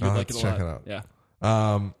good. You'd I'll like have it to a check lot. it out.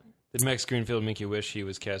 Yeah. Did Max Greenfield make you wish he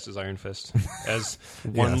was cast as Iron Fist, as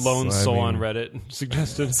one Yes, lone I soul mean- on Reddit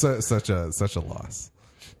suggested? Such a loss.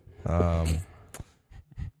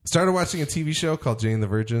 Started watching a TV show called Jane the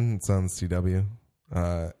Virgin. It's on the CW.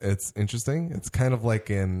 It's interesting. It's kind of like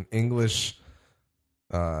an English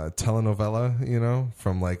telenovela,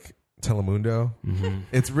 from like Telemundo. Mm-hmm.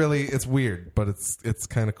 It's weird, but it's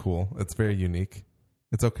kind of cool. It's very unique.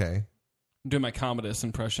 It's okay. I'm doing my Commodus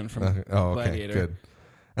impression from Gladiator. Good.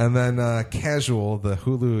 And then Casual, the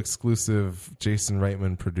Hulu exclusive Jason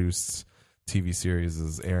Reitman produced TV series,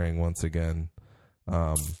 is airing once again.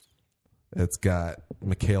 It's got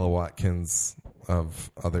Michaela Watkins of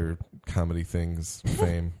other comedy things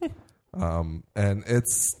fame. And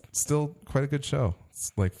it's still quite a good show.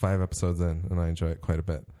 It's like 5 episodes in, and I enjoy it quite a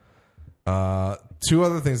bit. 2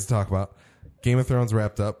 other things to talk about. Game of Thrones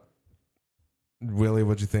wrapped up. Willie,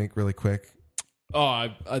 what'd you think really quick? Oh,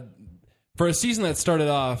 for a season that started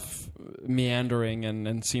off meandering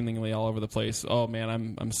and seemingly all over the place, oh man,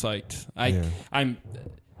 I'm psyched.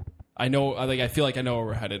 I know, like, I feel like I know where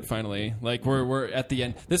we're headed finally. Like we're at the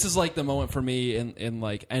end. This is like the moment for me in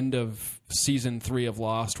like end of season 3 of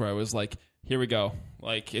Lost, where I was like, here we go.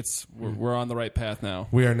 Like we're on the right path now.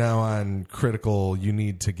 We are now on critical. You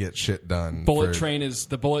need to get shit done. Bullet train is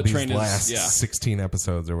 16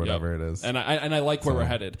 episodes or whatever it is, and I like where we're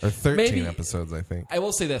headed. Or 13 episodes, I think. I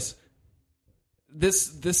will say this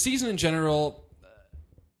season in general,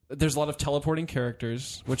 there's a lot of teleporting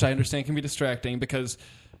characters, which I understand can be distracting because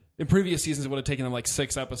in previous seasons it would have taken them like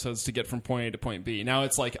 6 episodes to get from point A to point B. Now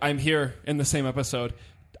it's like I'm here in the same episode.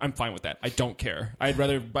 I'm fine with that. I don't care. I'd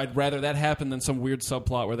rather that happen than some weird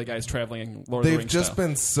subplot where the guy's traveling Lord of the Rings. They've just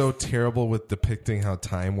been so terrible with depicting how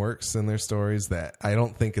time works in their stories that I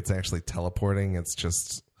don't think it's actually teleporting. It's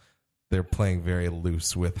just they're playing very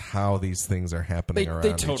loose with how these things are happening around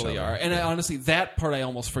They totally each other. are. And I, honestly, that part I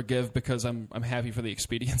almost forgive because I'm happy for the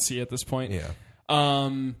expediency at this point. Yeah.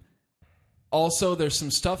 Also, there's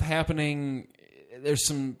some stuff happening. There's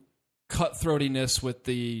some cutthroatiness with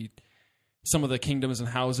some of the kingdoms and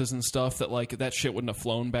houses and stuff that like that shit wouldn't have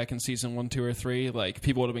flown back in season 1, 2, or 3. Like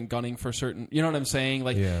people would have been gunning for certain. You know what I'm saying?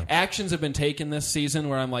 Like actions have been taken this season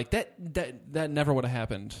where I'm like that never would have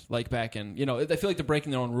happened. Like back in I feel like they're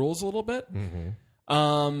breaking their own rules a little bit.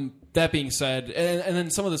 Mm-hmm. That being said, and then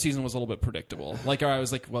some of the season was a little bit predictable. Like I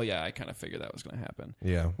was like, well, yeah, I kind of figured that was going to happen.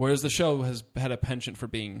 Yeah. Whereas the show has had a penchant for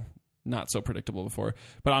being not so predictable before.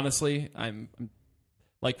 But honestly, I'm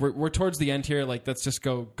like we're towards the end here. Like let's just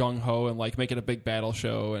go gung ho and like make it a big battle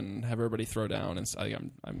show and have everybody throw down. And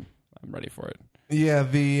I'm ready for it. Yeah,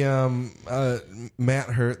 the Matt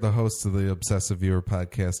Hurt, the host of the Obsessive Viewer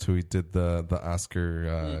podcast, who he did the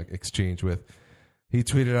Oscar exchange with, he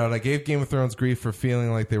tweeted out, "I gave Game of Thrones grief for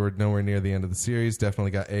feeling like they were nowhere near the end of the series.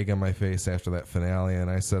 Definitely got egg on my face after that finale. And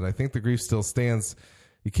I said, I think the grief still stands.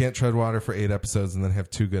 You can't tread water for 8 episodes and then have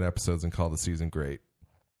 2 good episodes and call the season great."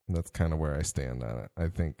 And that's kind of where I stand on it. I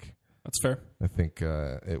think that's fair. I think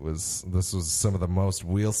this was some of the most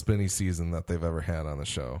wheel spinny season that they've ever had on the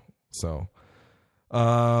show. So,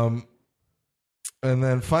 and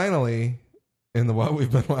then finally, in the What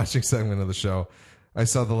We've Been Watching segment of the show, I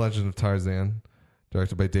saw The Legend of Tarzan,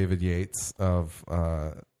 directed by David Yates of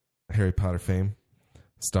Harry Potter fame,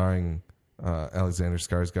 starring Alexander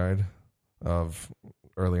Skarsgård of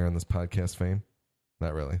earlier in this podcast fame.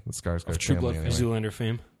 Not really. The Skarsgård family. Anyway. Zoolander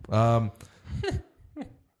fame.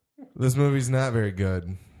 This movie's not very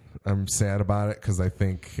good. I'm sad about it because I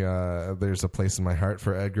think there's a place in my heart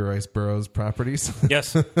for Edgar Rice Burroughs properties.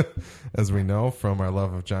 Yes. As we know from our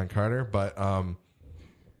love of John Carter. But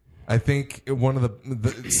I think one of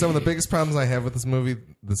some of the biggest problems I have with this movie,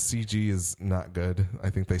 the CG is not good. I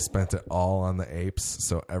think they spent it all on the apes,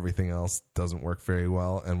 so everything else doesn't work very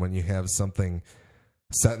well. And when you have something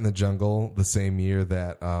set in the jungle the same year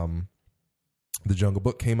that the Jungle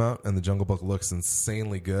Book came out, and the Jungle Book looks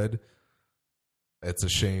insanely good, it's a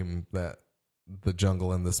shame that the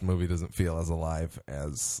jungle in this movie doesn't feel as alive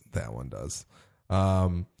as that one does.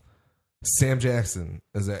 Sam Jackson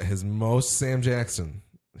is at his most Sam Jackson.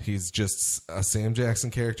 He's just a Sam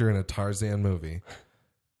Jackson character in a Tarzan movie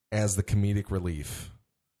as the comedic relief,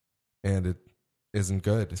 and it isn't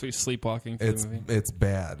good. So he's sleepwalking through the movie. It's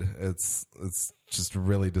bad. It's just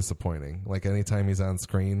really disappointing. Like anytime he's on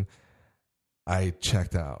screen, I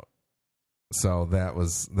checked out. So that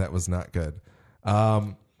was not good.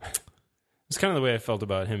 It's kind of the way I felt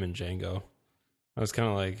about him in Django. I was kind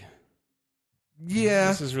of like, yeah,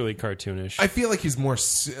 this is really cartoonish. I feel like he's more,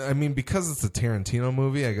 I mean, because it's a Tarantino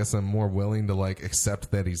movie, I guess I'm more willing to like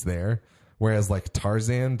accept that he's there. Whereas like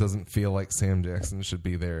Tarzan doesn't feel like Sam Jackson should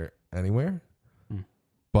be there anywhere.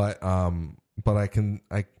 But I can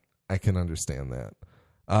understand that.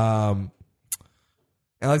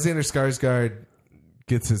 Alexander Skarsgård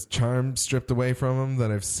gets his charm stripped away from him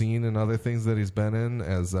that I've seen in other things that he's been in,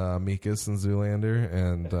 as Mikas in Zoolander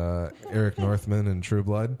and Eric Northman in True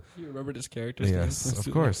Blood. You remembered his character's Yes, name?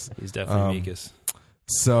 of course. He's definitely Mikas.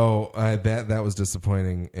 So that was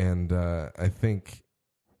disappointing, and I think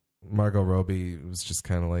Margot Robbie was just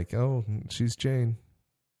kind of like, oh, she's Jane,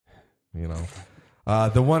 you know.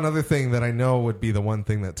 The one other thing that I know would be the one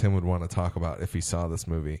thing that Tim would want to talk about if he saw this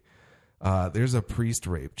movie. There's a priest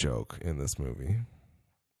rape joke in this movie.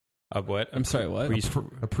 What? I'm sorry, what?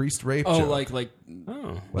 A priest rape Oh, joke.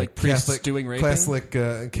 like priests doing raping?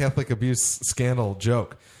 Catholic abuse scandal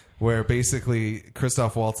joke, where basically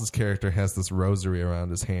Christoph Waltz's character has this rosary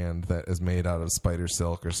around his hand that is made out of spider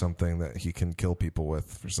silk or something that he can kill people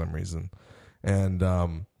with for some reason.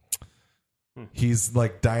 And he's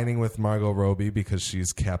like dining with Margot Robbie because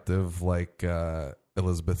she's captive like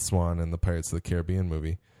Elizabeth Swann in the Pirates of the Caribbean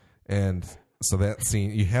movie. And so that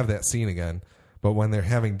scene, you have that scene again. But when they're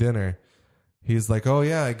having dinner, he's like, oh,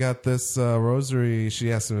 yeah, I got this rosary.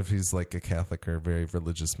 She asked him if he's like a Catholic or a very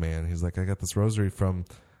religious man. He's like, I got this rosary from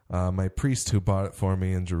my priest who bought it for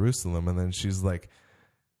me in Jerusalem. And then she's like,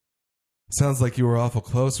 sounds like you were awful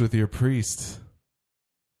close with your priest.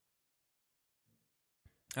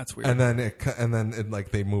 That's weird. And then like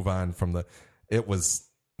they move on from it was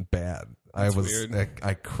bad. That's weird.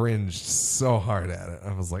 I cringed so hard at it.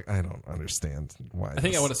 I was like, I don't understand why. I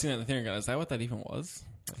think I would have seen that in the theater and gone, is that what that even was?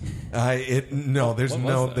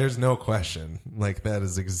 There's no question. Like, that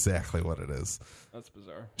is exactly what it is. That's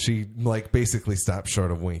bizarre. She like basically stopped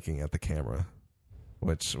short of winking at the camera,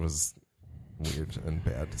 which was weird and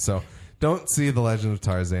bad. So don't see The Legend of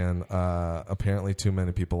Tarzan. Apparently too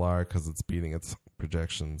many people are because it's beating its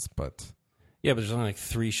projections, but Yeah, but there's only like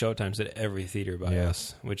 3 showtimes at every theater by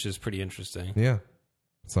us, which is pretty interesting. yeah.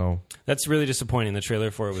 So That's really disappointing. The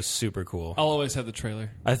trailer for it was super cool. I'll always have the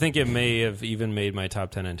trailer. I think it may have even made my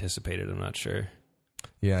top 10 anticipated. I'm not sure.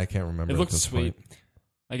 yeah, I can't remember. It at looks this sweet. point.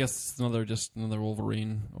 I guess it's another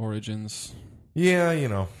Wolverine Origins Yeah, you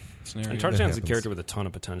know. scenario. And Tarzan's a happens. character with a ton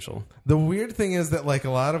of potential. The weird thing is that like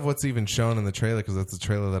a lot of what's even shown in the trailer, because that's the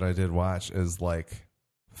trailer that I did watch, is like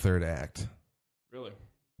third act. Really?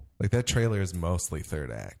 Like that trailer is mostly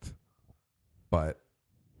third act, but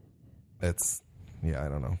it's I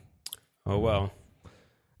don't know. Oh, well.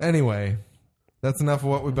 Anyway, that's enough of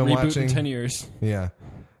what we've been Reboot watching. in 10 years. Yeah.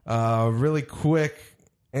 Really quick,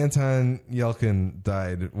 Anton Yelkin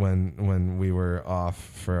died when we were off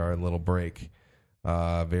for our little break.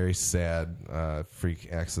 Very sad freak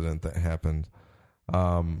accident that happened.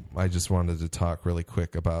 I just wanted to talk really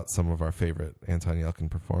quick about some of our favorite Anton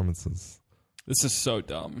Yelkin performances. This is so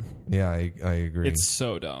dumb. Yeah, I agree. It's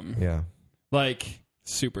so dumb. yeah. Like,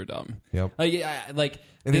 super dumb. Yep. Like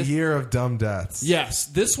In this, a year of dumb deaths. Yes,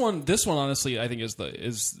 this one honestly I think is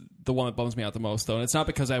the one that bums me out the most, though. And it's not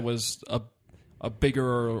because I was a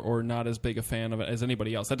bigger or not as big a fan of it as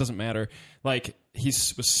anybody else. That doesn't matter. Like, he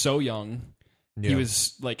was so young. Yeah. He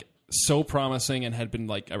was like so promising and had been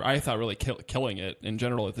like, I thought, really killing it in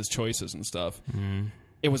general with his choices and stuff. Mm.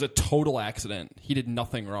 It was a total accident. He did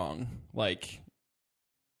nothing wrong. Like,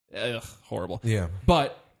 horrible. Yeah.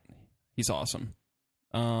 But he's awesome.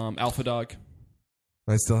 Alpha Dog.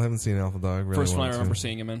 I still haven't seen Alpha Dog. Really First one I want to. remember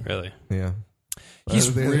seeing him in. Really? Yeah.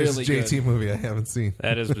 He's There's really a JT good. movie I haven't seen.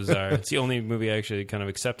 That is bizarre. It's the only movie I actually kind of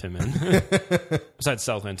accept him in. Besides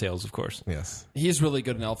Southland Tales, of course. Yes. He's really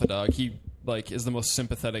good in Alpha Dog. He like is the most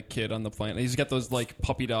sympathetic kid on the planet. He's got those like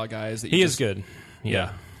puppy dog eyes. That He is good.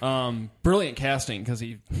 Yeah. Brilliant casting because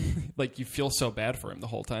he like you feel so bad for him the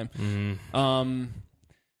whole time.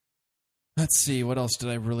 Let's see, what else did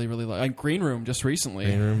I really like? Green Room just recently.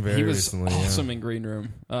 Green Room very he was recently, awesome in Green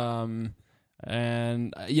Room.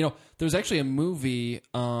 And you know, there's actually a movie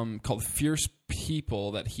called Fierce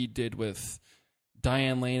People that he did with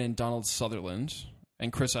Diane Lane and Donald Sutherland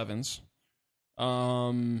and Chris Evans.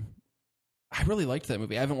 I really liked that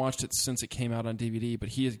movie. I haven't watched it since it came out on DVD, but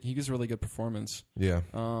he gives a really good performance. Yeah.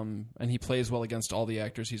 And he plays well against all the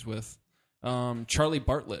actors he's with. Charlie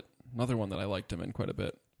Bartlett, another one that I liked him in quite a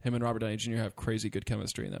bit. Him and Robert Downey Jr. have crazy good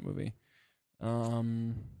chemistry in that movie.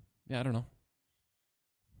 Yeah, I don't know.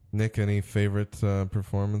 Nick, any favorite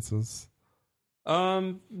performances?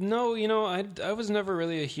 No, you know, I was never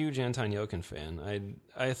really a huge Anton Yelkin fan.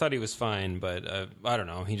 I thought he was fine, but I don't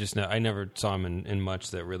know. I never saw him in much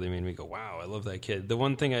that really made me go, wow, I love that kid. The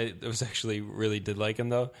one thing I was actually really did like him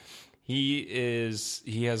though, he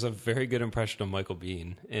has a very good impression of Michael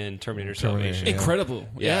Biehn in Terminator Salvation. Yeah. Incredible.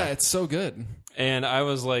 Yeah. Yeah, it's so good. And I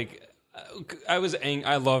was like, I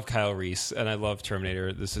love Kyle Reese and I love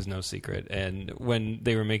Terminator. This is no secret. And when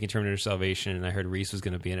they were making Terminator Salvation and I heard Reese was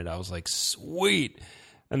going to be in it, I was like, sweet.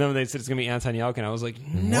 And then when they said it's going to be Anton Yelchin, I was like,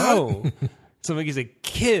 no. So like he's a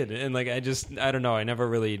kid, and like I don't know. I never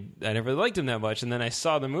really liked him that much. And then I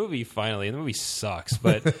saw the movie finally, and the movie sucks.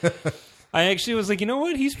 But I actually was like, you know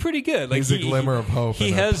what? He's pretty good. Like He's a glimmer of hope. He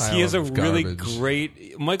in has pile a of really garbage.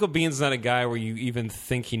 great. Michael Biehn's not a guy where you even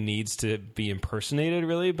think he needs to be impersonated,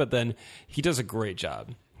 really. But then he does a great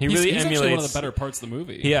job. He's actually emulates one of the better parts of the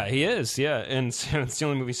movie. Yeah, he is. Yeah, and it's the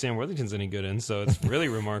only movie Sam Worthington's any good in, so it's really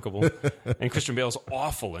remarkable. And Christian Bale's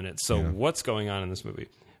awful in it. So what's going on in this movie?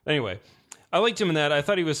 Anyway, I liked him in that. I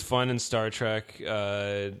thought he was fun in Star Trek,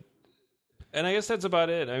 and I guess that's about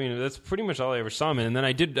it. I mean, that's pretty much all I ever saw him in. And then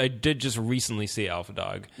I did just recently see Alpha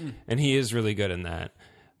Dog, and he is really good in that.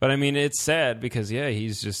 But I mean, it's sad because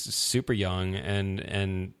he's just super young,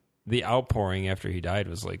 and the outpouring after he died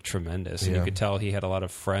was like tremendous, and you could tell he had a lot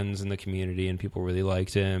of friends in the community, and people really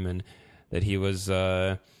liked him, and that he was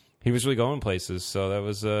really going places. So that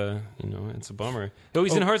was it's a bummer. Oh,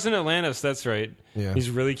 he's in Hearts in Atlantis. That's right. Yeah.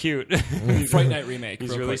 He's really cute. Fright Night remake.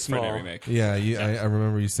 He's real really quick, Fright Night small. remake. Yeah, I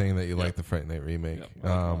remember you saying that you like the Fright Night remake. Yep, I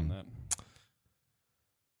like on that.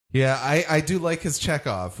 Yeah, I do like his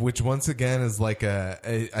Chekhov, which once again is like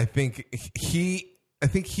I think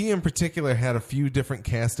he in particular had a few different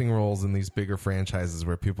casting roles in these bigger franchises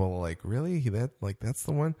where people are like, really? That's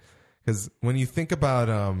the one? Because when you think about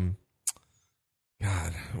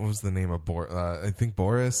God, what was the name of I think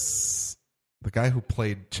Boris, the guy who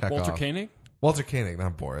played Chekhov. Walter Koenig? Walter Koenig,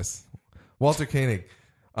 not Boris. Walter Koenig.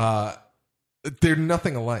 They're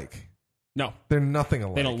nothing alike. No. They're nothing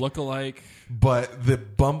alike. They don't look alike. But the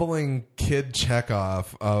bumbling kid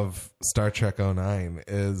Chekhov of Star Trek 09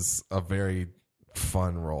 is a very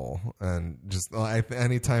fun role. And just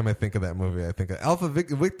anytime I think of that movie, I think of Alpha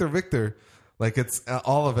Victor. Like it's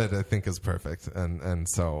all of it, I think, is perfect. And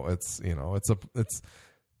so it's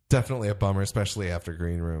definitely a bummer, especially after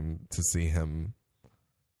Green Room, to see him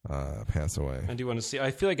pass away. I do want to see. I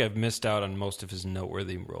feel like I've missed out on most of his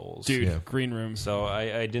noteworthy roles, Dude, Yeah. Green Room. So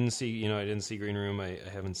I didn't see. I didn't see Green Room. I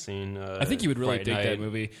haven't seen. I think you would really Fright dig Night. that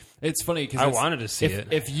movie. It's funny because I wanted to see it.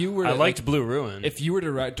 If you were, I to, liked Blue Ruin. If you were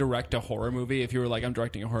to direct a horror movie, if you were like, I'm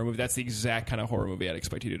directing a horror movie, that's the exact kind of horror movie I'd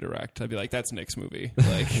expect you to direct. I'd be like, that's Nick's movie.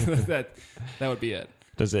 Like that would be it.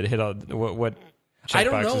 Does it hit all what? I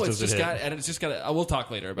don't know. checkboxes It's does it hit? it's just got. We'll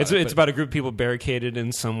talk later about it. It's but about a group of people barricaded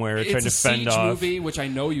in somewhere trying to it's a fend siege off. movie, which I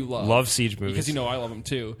know you love. Love siege movies because I love them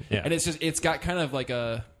too. Yeah. And it's got kind of like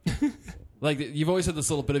a like you've always had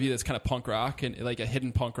this little bit of you that's kind of punk rock and like a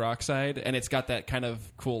hidden punk rock side, and it's got that kind of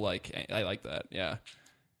cool I like that. Yeah.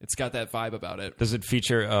 It's got that vibe about it. Does it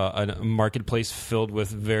feature a marketplace filled with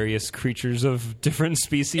various creatures of different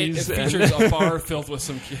species? It features a bar filled with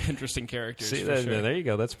some interesting characters. See, for sure. there you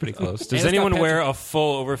go. That's pretty close. And Does it's anyone got wear a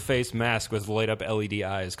full overface mask with light up LED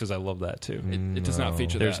eyes? Because I love that too. It does not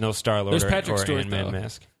feature There's that. no Star Lord There's or Patrick Stewart, Ant-Man though.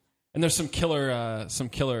 mask. And there's some killer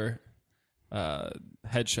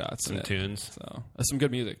headshots. Some in it. tunes. So some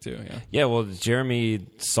good music too. Yeah. Yeah, well, Jeremy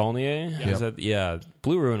Saulnier. Yeah.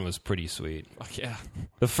 Blue Ruin was pretty sweet. Fuck yeah.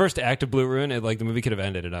 The first act of Blue Ruin, the movie could have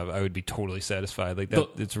ended, and I would be totally satisfied. Like that,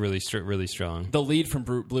 it's really strong. The lead from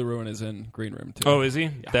Blue Ruin is in Green Room too. Oh, is he?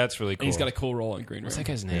 That's really cool. And he's got a cool role in Green Room. What's that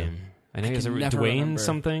guy's name? I know he has can a never Dwayne remember.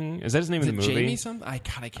 something. Is that his name Is in it the movie? Jamie something? I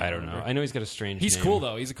can't I don't know. remember. I know he's got a strange. He's name. cool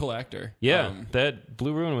though. He's a cool actor. Yeah, that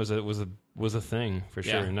Blue Ruin was a thing for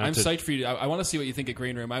Yeah, sure. I'm psyched for you. I want to see what you think of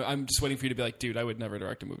Green Room. I'm just waiting for you to be like, dude, I would never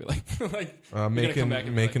direct a movie like. you're gonna come back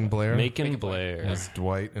and be Macon like, Blair. Macon Blair. As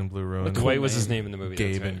Dwight in Blue Ruin. Cool Dwight was name. his name in the movie.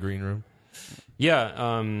 Gabe that's right. in Green Room. Yeah,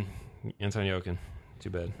 Anton Yelchin. Too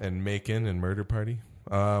bad. And Macon in Murder Party.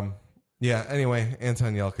 Yeah, anyway,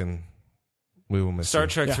 Anton Yelchin. We will miss Star you.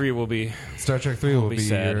 Trek 3 will be. Star Trek 3 will be be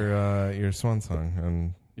sad. your swan song,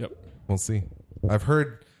 and Yep. we'll see. I've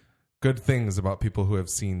heard good things about people who have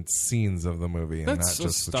seen scenes of the movie and That's not a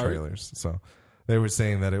just the start. trailers. So they were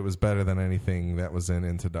saying that it was better than anything that was in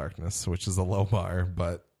Into Darkness, which is a low bar,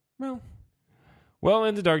 but Well,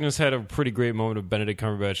 Into Darkness had a pretty great moment of Benedict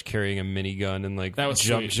Cumberbatch carrying a minigun and That was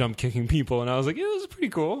sweet. jump kicking people, and I was like, yeah, this is pretty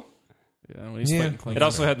cool. Yeah. When he's Yeah. fighting Klingons. It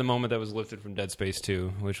also had the moment that was lifted from Dead Space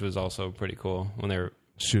 2, which was also pretty cool when they were.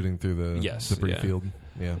 shooting through the Yes, debris yeah. field.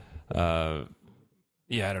 Yeah.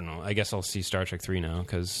 Yeah, I don't know. I guess I'll see Star Trek 3 now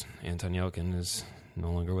because Anton Yelchin is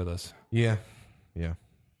no longer with us. Yeah. Yeah.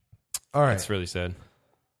 All right. It's really sad.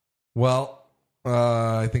 Well,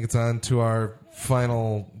 I think it's on to our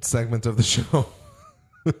final segment of the show.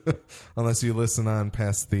 Unless you listen on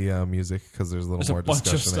past the music, because there's a little There's more a bunch of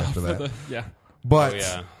discussion stuff. after that. Yeah.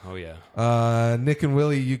 But Oh yeah. Nick and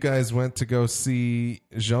Willie, you guys went to go see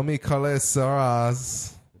Je me connais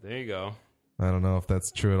seras. There you go. I don't know if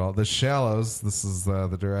that's true at all. The Shallows. This is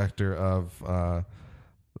the director of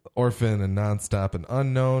Orphan and Nonstop and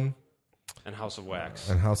Unknown And House of Wax.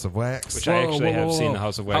 and House of Wax. Which I actually have seen the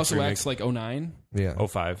House of Wax House of remake. Wax, like 09? Yeah.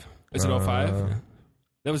 05. Is it 05?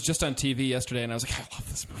 That was just on TV yesterday, and I was like, I love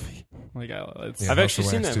this movie. Like, it's, Yeah, I've House actually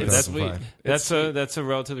of seen Wax, that movie. 2005. That's a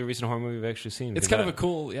relatively recent horror movie I've actually seen. it's kind of a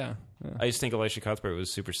cool, yeah. I used to think Elisha Cuthbert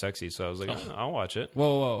was super sexy, so I was like, I'll watch it.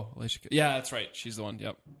 Whoa. Yeah, that's right. She's the one.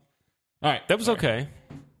 Yep. All right. That was okay.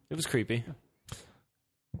 It was creepy.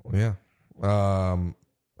 Yeah.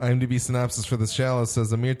 IMDb synopsis for The Shallows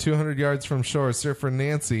says, a mere 200 yards from shore, surfer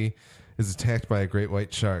Nancy is attacked by a great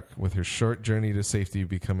white shark, with her short journey to safety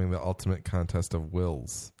becoming the ultimate contest of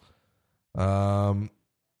wills. Blake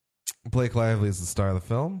Lively is the star of the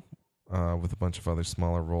film, with a bunch of other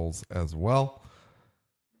smaller roles as well.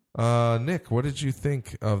 Nick, what did you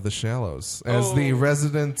think of The Shallows as the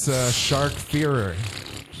resident shark fearer?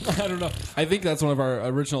 I don't know. I think that's one of our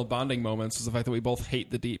original bonding moments is the fact that we both hate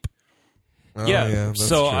the deep. Oh, Yeah. that's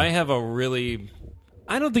So true. I have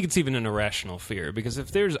I don't think it's even an irrational fear, because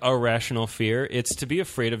if there's a rational fear, it's to be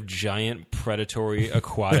afraid of giant predatory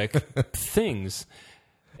aquatic things.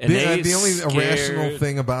 And the only irrational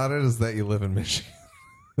thing about it is that you live in Michigan.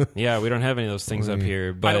 Yeah, we don't have any of those things up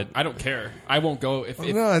here. But I don't care. I won't go if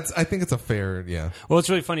No, I think it's a fair, yeah. well, what's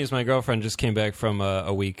really funny is my girlfriend just came back from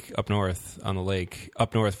a week up north on the lake.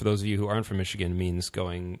 Up north, for those of you who aren't from Michigan, means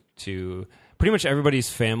going to pretty much everybody's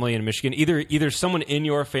family in Michigan. Either someone in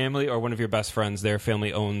your family or one of your best friends, their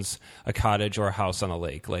family owns a cottage or a house on a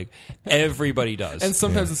lake. Like, everybody does. and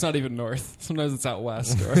sometimes it's not even north. Sometimes it's out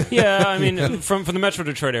west. Or Yeah, I mean, from the Metro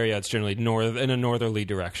Detroit area, it's generally in a northerly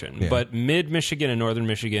direction. Yeah. But mid-Michigan and northern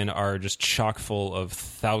Michigan are just chock full of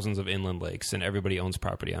thousands of inland lakes, and everybody owns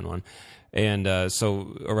property on one. And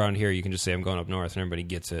so around here, you can just say, I'm going up north, and everybody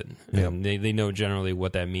gets it. And they know generally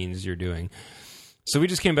what that means you're doing. So we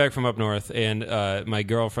just came back from up north, and my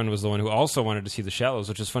girlfriend was the one who also wanted to see The Shallows,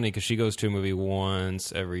 which is funny because she goes to a movie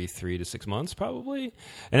once every 3 to 6 months, probably.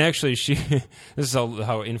 And actually, this is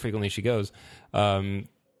how infrequently she goes.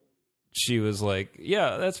 She was like,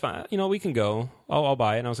 "Yeah, that's fine. We can go. I'll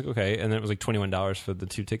buy it." And I was like, "Okay." And then it was like $21 for the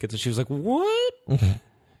 2 tickets, and she was like, "What?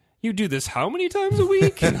 You do this how many times a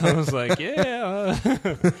week?" And I was like, "Yeah."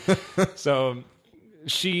 So.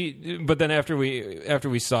 But then after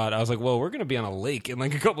we saw it, I was like, well, we're going to be on a lake in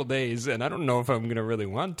like a couple of days, and I don't know if I'm going to really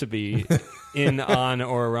want to be on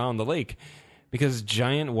or around the lake, because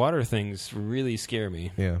giant water things really scare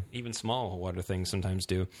me. Yeah. Even small water things sometimes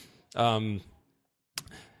do. And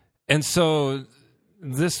so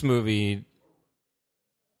this movie,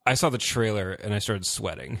 I saw the trailer and I started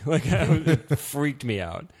sweating. Like, it freaked me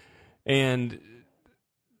out. And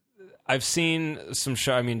I've seen some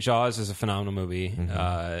Jaws is a phenomenal movie.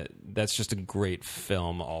 Mm-hmm. That's just a great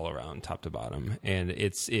film all around, top to bottom. And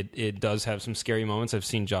it does have some scary moments. I've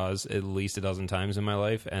seen Jaws at least a dozen times in my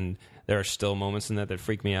life, and there are still moments in that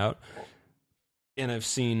freak me out. And I've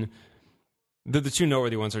seen the two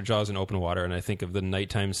noteworthy ones are Jaws and Open Water, and I think of the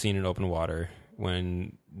nighttime scene in Open Water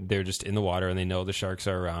when they're just in the water and they know the sharks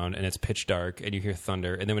are around and it's pitch dark and you hear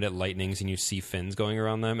thunder, and then when it lightnings and you see fins going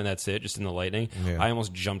around them, and that's it, just in the lightning. Yeah. I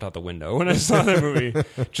almost jumped out the window when I saw that movie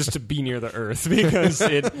just to be near the earth, because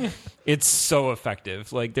it's so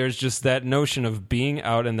effective. Like, there's just that notion of being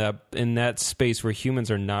out in that space where humans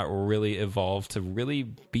are not really evolved to really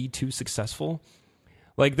be too successful.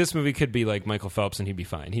 Like, this movie could be like Michael Phelps and he'd be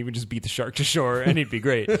fine. He would just beat the shark to shore and he'd be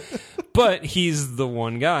great. But he's the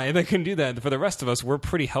one guy that can do that. For the rest of us, we're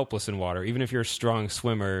pretty helpless in water. Even if you're a strong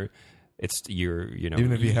swimmer,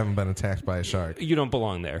 even if you haven't been attacked by a shark, you don't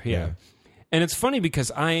belong there. Yeah. Yeah. And it's funny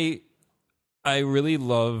because I really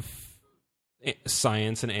love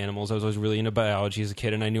science and animals. I was always really into biology as a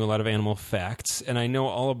kid, and I knew a lot of animal facts, and I know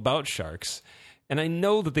all about sharks. And I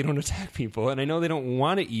know that they don't attack people, and I know they don't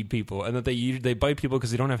want to eat people, and that they bite people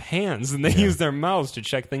because they don't have hands, and they use their mouths to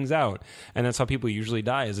check things out. And that's how people usually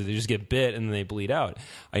die, is that they just get bit and then they bleed out.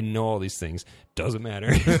 I know all these things. Doesn't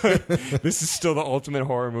matter. This is still the ultimate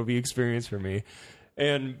horror movie experience for me.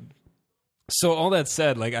 And so all that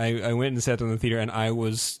said, like, I went and sat in the theater, and I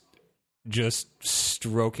was just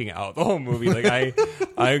stroking out the whole movie. Like,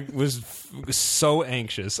 I was so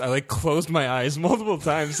anxious. I like closed my eyes multiple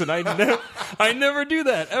times, and I never do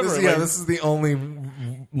that ever. This is the only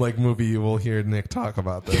like movie you will hear Nick talk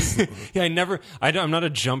about this. Yeah, I'm not a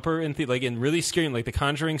jumper in really scary. Like The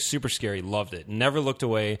Conjuring, super scary. Loved it. Never looked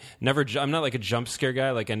away. I'm not like a jump scare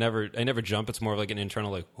guy. Like I never jump. It's more of like an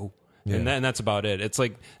internal like, oh, Yeah. and that's about it. It's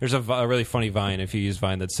like there's a really funny Vine, if you use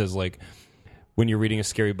Vine, that says like, when you're reading a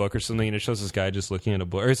scary book or something, and it shows this guy just looking at a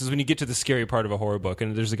book. Or it says when you get to the scary part of a horror book,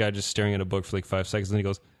 and there's a guy just staring at a book for like 5 seconds, and he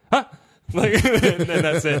goes, "Ah!" Like, and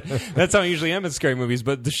that's it. That's how I usually am in scary movies.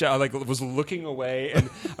 But the shot, like, was looking away, and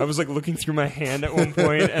I was like looking through my hand at one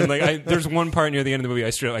point, and like, there's one part near the end of the movie,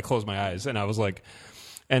 I closed my eyes, and I was like,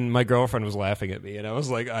 and my girlfriend was laughing at me, and I was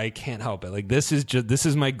like, I can't help it. Like, this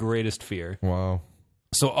is my greatest fear. Wow.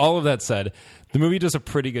 So all of that said, the movie does a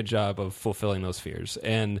pretty good job of fulfilling those fears,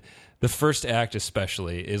 and the first act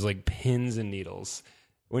especially is like pins and needles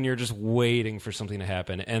when you're just waiting for something to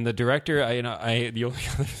happen. And the director, the only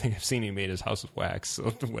other thing I've seen he made is House of Wax, so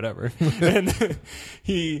whatever. And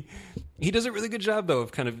he does a really good job though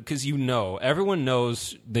of kind of, because everyone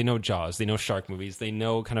knows, they know Jaws, they know shark movies, they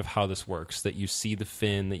know kind of how this works, that you see the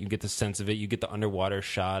fin, that you get the sense of it, you get the underwater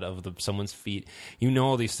shot of someone's feet, you know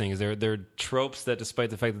all these things. They're tropes that, despite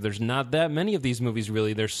the fact that there's not that many of these movies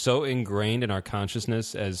really, they're so ingrained in our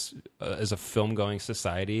consciousness as a film-going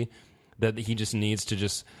society, that he just needs to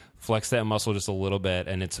just flex that muscle just a little bit,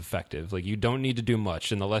 and it's effective. Like, you don't need to do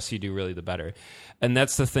much, and the less you do, really, the better. And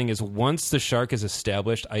that's the thing, is once the shark is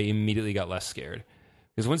established, I immediately got less scared.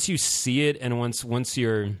 Because once you see it, and once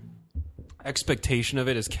your expectation of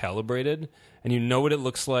it is calibrated, and you know what it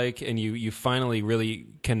looks like, and you finally really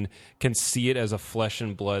can see it as a flesh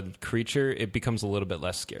and blood creature, it becomes a little bit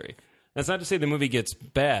less scary. That's not to say the movie gets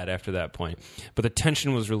bad after that point, but the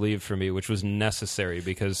tension was relieved for me, which was necessary,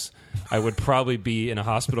 because I would probably be in a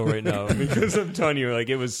hospital right now, because I'm telling you, like,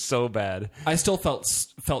 it was so bad. I still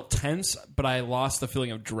felt tense, but I lost the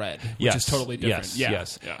feeling of dread, which is totally different.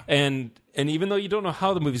 Yes. And even though you don't know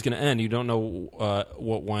how the movie's going to end, you don't know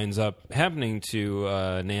what winds up happening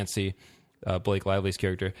to Nancy, Blake Lively's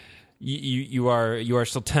character. You are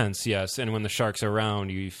still tense, yes, and when the shark's around,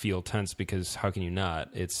 you feel tense, because how can you not?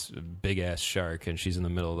 It's a big ass shark, and she's in the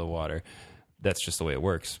middle of the water. That's just the way it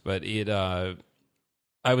works. But I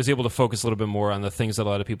was able to focus a little bit more on the things that a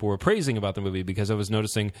lot of people were praising about the movie, because I was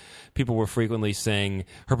noticing people were frequently saying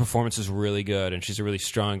her performance is really good and she's a really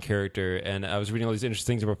strong character. And I was reading all these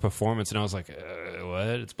interesting things about performance, and I was like, what?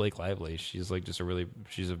 It's Blake Lively. She's like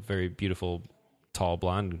she's a very beautiful, tall,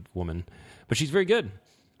 blonde woman, but she's very good.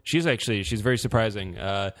 She's very surprising.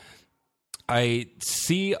 I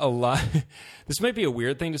see a lot. This might be a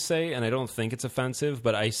weird thing to say, and I don't think it's offensive,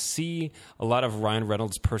 but I see a lot of Ryan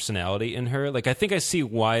Reynolds' personality in her. Like, I think I see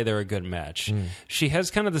why they're a good match. She has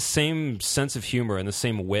kind of the same sense of humor and the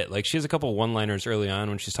same wit. Like, she has a couple one-liners early on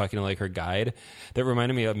when she's talking to, like, her guide that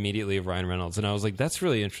reminded me immediately of Ryan Reynolds, and I was like, that's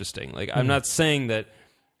really interesting. Like, I'm not saying that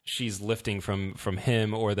she's lifting from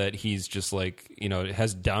him, or that he's just like,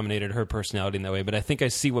 has dominated her personality in that way, but I think I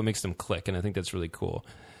see what makes them click, and I think that's really cool.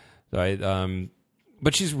 So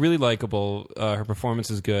but she's really likable. Her performance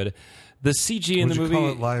is good. The CG in the movie, call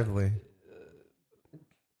it lively?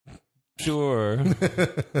 Sure.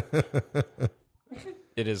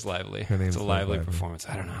 It is lively. It's a lively performance.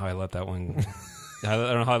 I don't know how I let that one. I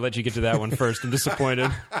don't know how I let you get to that one first. I'm disappointed.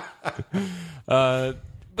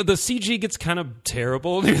 But the CG gets kind of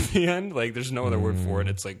terrible near the end. Like, there's no other word for it.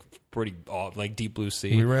 It's like pretty like Deep Blue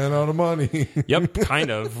Sea. We ran out of money. Yep, kind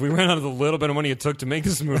of. We ran out of the little bit of money it took to make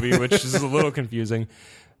this movie, which is a little confusing.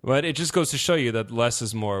 But it just goes to show you that less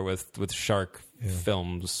is more with shark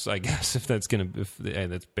films, I guess, if that's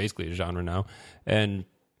basically a genre now. And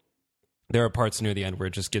there are parts near the end where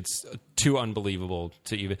it just gets too unbelievable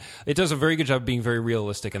to even... It does a very good job of being very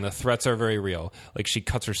realistic, and the threats are very real. Like, she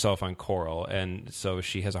cuts herself on coral, and so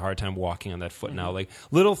she has a hard time walking on that foot now. Like,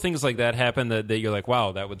 little things like that happen that you're like,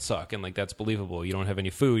 wow, that would suck, and like, that's believable. You don't have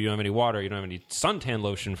any food, you don't have any water, you don't have any suntan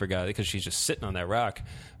lotion for God, because she's just sitting on that rock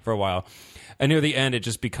for a while. And near the end, it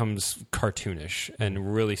just becomes cartoonish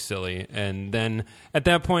and really silly. And then at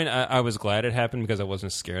that point, I was glad it happened, because I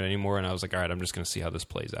wasn't scared anymore, and I was like, all right, I'm just going to see how this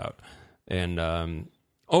plays out. And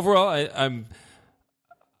overall,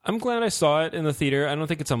 I'm glad I saw it in the theater. I don't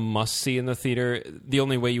think it's a must-see in the theater. The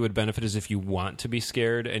only way you would benefit is if you want to be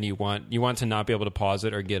scared and you want to not be able to pause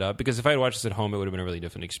it or get up. Because if I had watched this at home, it would have been a really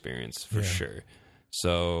different experience, for sure.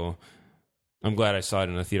 So I'm glad I saw it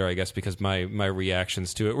in the theater, I guess, because my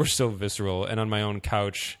reactions to it were so visceral. And on my own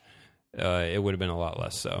couch, it would have been a lot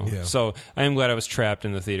less so. Yeah. So I am glad I was trapped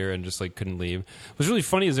in the theater and just like couldn't leave. What's really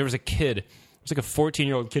funny is there was a kid... It was like a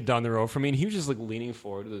 14-year-old kid down the row from me, and he was just like leaning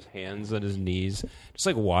forward with his hands on his knees, just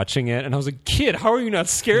like watching it. And I was like, kid, how are you not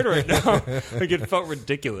scared right now? Like, it felt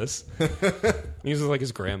ridiculous. He was like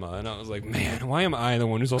his grandma, and I was like, man, why am I the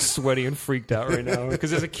one who's all sweaty and freaked out right now?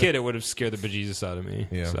 Because as a kid, it would have scared the bejesus out of me.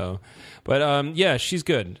 Yeah. So, but yeah, she's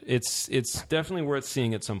good. It's definitely worth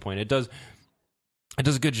seeing at some point. It does a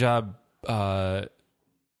good job.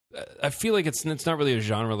 I feel like it's not really a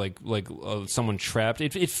genre like someone trapped.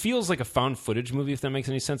 It feels like a found footage movie, if that makes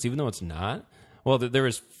any sense, even though it's not. Well, there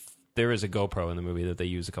is a GoPro in the movie that they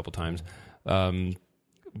use a couple times,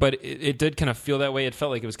 but it did kind of feel that way. It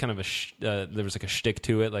felt like it was kind of there was like a shtick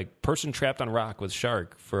to it, like person trapped on rock with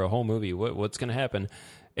shark for a whole movie. What's going to happen?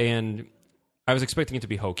 And I was expecting it to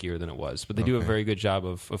be hokier than it was, but they do a very good job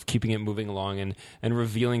of keeping it moving along and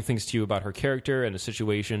revealing things to you about her character and a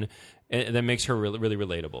situation that makes her really, really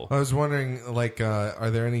relatable. I was wondering, like, are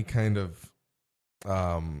there any kind of,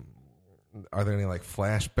 are there any like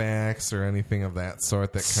flashbacks or anything of that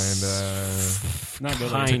sort that Not really.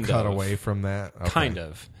 Kind cut of. away from that? Okay. Kind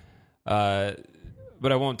of.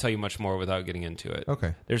 But I won't tell you much more without getting into it.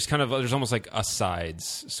 Okay. There's almost like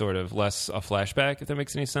asides, sort of less a flashback, if that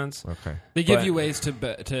makes any sense. Okay. They give But- you ways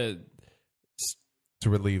to To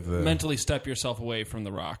relieve the mentally step yourself away from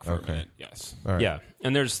the rock for a minute. Yes. All right. Yeah,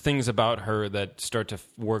 and there's things about her that start to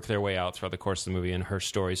work their way out throughout the course of the movie and her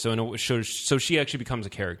story. So so she actually becomes a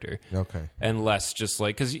character, Okay. and less just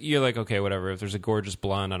like, because you're like, okay, whatever. If there's a gorgeous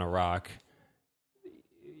blonde on a rock,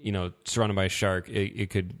 surrounded by a shark, it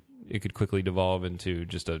could quickly devolve into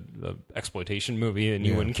just a exploitation movie, and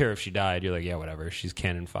you wouldn't care if she died. You're like, yeah, whatever, she's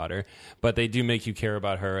cannon fodder. But they do make you care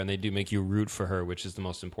about her, and they do make you root for her, which is the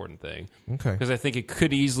most important thing. Okay. Because I think it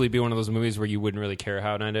could easily be one of those movies where you wouldn't really care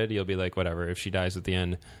how it ended. You'll be like, whatever, if she dies at the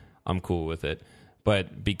end, I'm cool with it.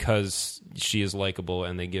 But because she is likable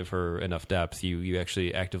and they give her enough depth, you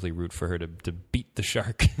actually actively root for her to beat the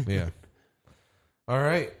shark. Yeah. All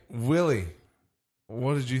right, Willie,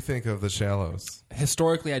 what did you think of The Shallows?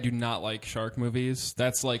 Historically, I do not like shark movies.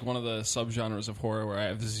 That's like one of the subgenres of horror where I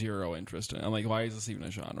have zero interest in. I'm like, why is this even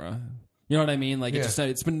a genre? You know what I mean? Like, Yeah.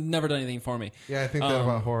 it's been never done anything for me. Yeah, I think that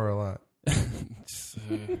about horror a lot.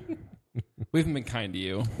 We haven't been kind to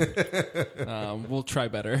you. We'll try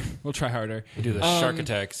better. We'll try harder. We do the Shark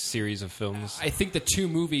Attack series of films. I think the two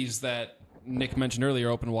movies that Nick mentioned earlier,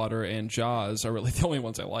 Open Water and Jaws, are really the only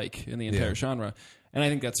ones I like in the entire genre, and I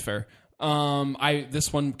think that's fair.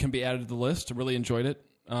 This one can be added to the list. I really enjoyed it.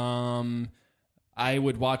 I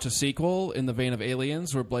would watch a sequel in the vein of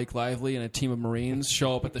Aliens, where Blake Lively and a team of Marines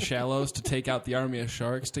show up at the Shallows to take out the army of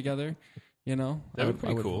sharks together. You know, That would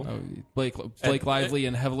be cool. Blake Lively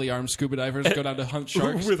and heavily armed scuba divers go down to hunt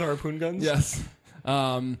sharks. With harpoon guns? Yes.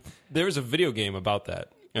 There's a video game about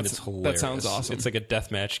that, and it's hilarious. That sounds awesome. It's like a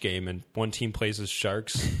deathmatch game, and one team plays as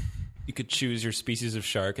sharks. You could choose your species of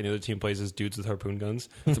shark, and the other team plays as dudes with harpoon guns.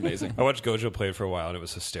 It's amazing. I watched Gojo play it for a while, and it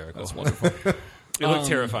was hysterical. That's wonderful. It looked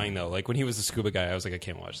terrifying, though. Like, when he was the scuba guy, I was like, I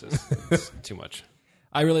can't watch this. It's too much.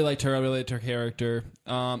 I really liked her. I really liked her character.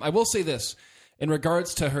 I will say this. In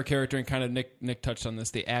regards to her character, and kind of Nick touched on this,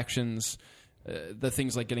 the actions, the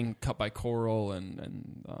things like getting cut by coral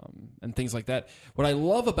and things like that. What I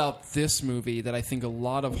love about this movie that I think a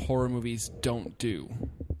lot of horror movies don't do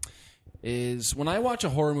is when I watch a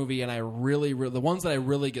horror movie and I really the ones that I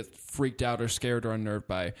really get freaked out or scared or unnerved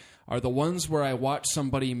by are the ones where I watch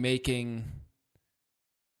somebody making,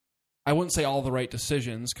 I wouldn't say all the right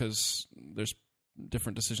decisions, because there's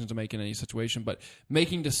different decisions to make in any situation, but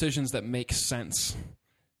making decisions that make sense,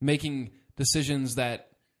 making decisions that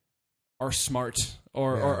are smart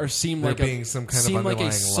or seem There like being some kind of seem like a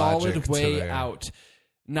underlying solid logic to way their- out,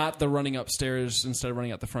 not the running upstairs instead of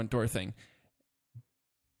running out the front door thing.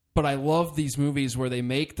 But I love these movies where they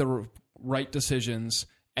make the right decisions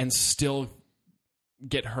and still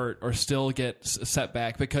get hurt or still get set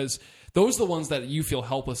back, because those are the ones that you feel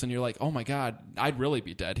helpless and you're like, oh my God, I'd really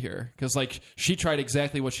be dead here. Because like she tried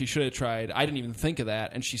exactly what she should have tried. I didn't even think of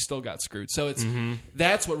that, and she still got screwed. So it's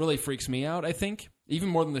that's what really freaks me out, I think. Even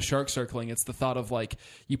more than the shark circling, it's the thought of like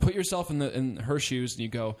you put yourself in her shoes and you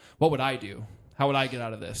go, what would I do? How would I get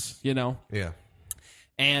out of this? You know? Yeah.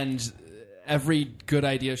 And every good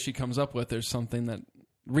idea she comes up with, there's something that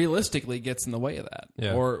realistically gets in the way of that,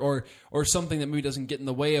 Yeah. or something that maybe doesn't get in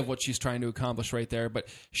the way of what she's trying to accomplish right there, but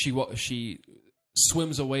she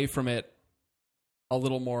swims away from it a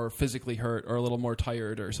little more physically hurt or a little more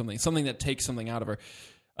tired or something that takes something out of her.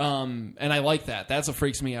 And I like that. That's what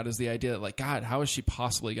freaks me out, is the idea that like, God, how is she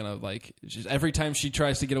possibly gonna like? Just every time she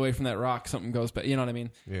tries to get away from that rock, something goes bad. You know what I mean?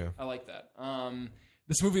 Yeah. I like that.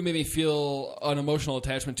 This movie made me feel an emotional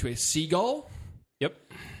attachment to a seagull, Yep.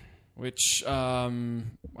 which I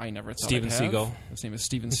never thought Steven I'd have. Seagal. His name is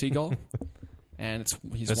Steven Seagal, and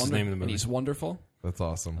he's That's his name in the and movie. he's wonderful. That's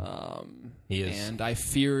awesome. He is. And I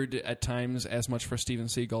feared at times as much for Steven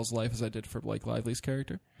Seagal's life as I did for Blake Lively's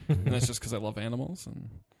character, and that's just because I love animals, and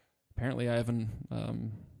apparently I have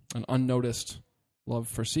an unnoticed love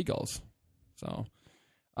for seagulls. So.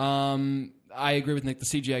 I agree with Nick. The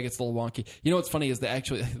CGI gets a little wonky. You know what's funny is that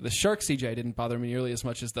the shark CGI didn't bother me nearly as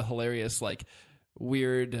much as the hilarious, like,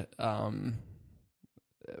 weird,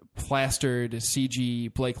 plastered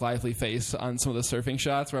CG Blake Lively face on some of the surfing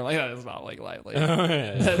shots where I'm like, oh, that's not Blake Lively.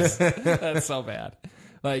 That's so bad.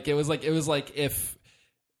 Like it was like if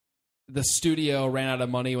the studio ran out of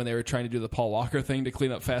money when they were trying to do the Paul Walker thing to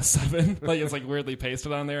clean up Fast 7. Like it's like weirdly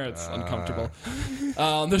pasted on there. It's uncomfortable.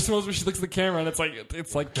 There's moments where she looks at the camera and it's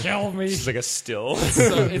like kill me. It's like a still.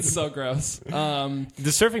 It's so gross. The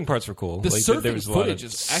surfing parts were cool. The Like, surfing there was a footage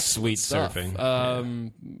lot of is excellent sweet stuff.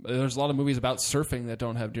 surfing. There's a lot of movies about surfing that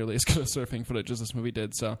don't have nearly as good a surfing footage as this movie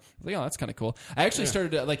did. So I was like, oh, that's kind of cool. I actually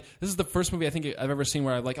started to, like, this is the first movie I think I've ever seen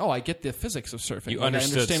where I'm like, oh, I get the physics of surfing. You Like, I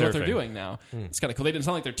understood understand what they're surfing. doing now. It's kind of cool. They didn't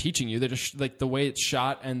sound like they're teaching you. They're just like the way it's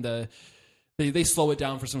shot and they slow it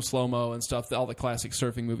down for some slow mo and stuff. All the classic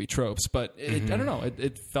surfing movie tropes. But I don't know.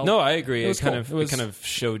 It felt No, I agree. It was kind cool. of it kind of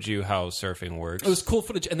showed you how surfing works. It was cool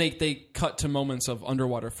footage, and they cut to moments of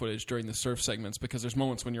underwater footage during the surf segments because there's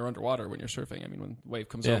moments when you're underwater when you're surfing. I mean, when the wave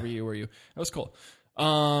comes over you, it was cool.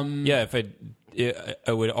 Yeah,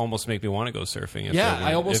 it would almost make me want to go surfing. If Yeah,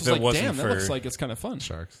 I almost if was it like, wasn't damn, for that looks like it's kind of fun.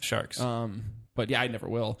 Sharks. But yeah, I never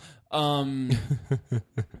will.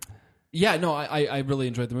 Yeah, no, I really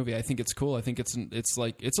enjoyed the movie. I think it's cool. I think it's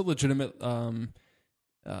a legitimate kind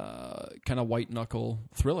of white knuckle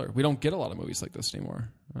thriller. We don't get a lot of movies like this anymore.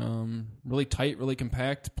 Really tight, really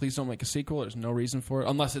compact. Please don't make a sequel. There's no reason for it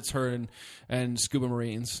unless it's her and Scuba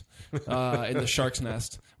Marines in the shark's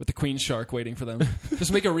nest with the queen shark waiting for them.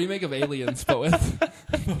 Just make a remake of Aliens, but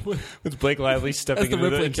with Blake Lively stepping the into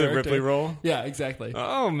Ripley the character. Ripley role. Yeah, exactly.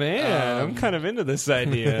 Oh man, I'm kind of into this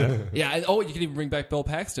idea. Yeah. You can even bring back Bill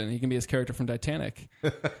Paxton. He can be his character from Titanic.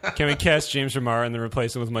 Can we cast James Remar and then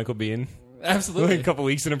replace him with Michael Biehn? Absolutely. Like a couple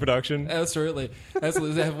weeks into production. Absolutely.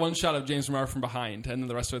 They have one shot of James Remar from behind, and then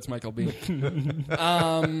the rest of it's Michael Biehn.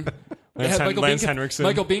 Lance Henriksen.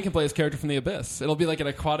 Michael Biehn can play his character from The Abyss. It'll be like an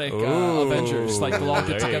aquatic Avengers. Like they'll all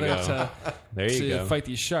get There you together go. to fight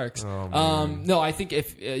these sharks. No, I think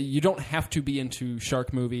if you don't have to be into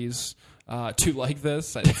shark movies to like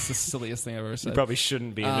this. It's the silliest thing I've ever said. You probably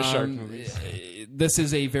shouldn't be into shark movies. This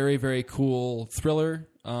is a very, very cool thriller.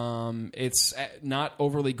 It's not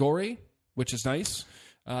overly gory, which is nice.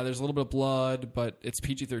 There's a little bit of blood, but it's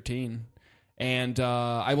PG-13. And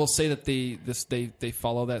I will say that they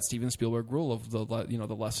follow that Steven Spielberg rule of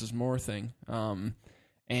the less is more thing.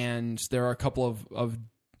 And there are a couple of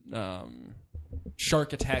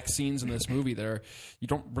shark attack scenes in this movie that you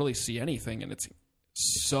don't really see anything, and it's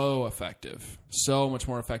so effective, so much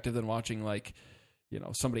more effective than watching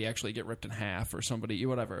somebody actually get ripped in half or somebody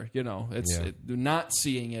whatever. Not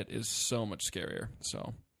seeing it is so much scarier.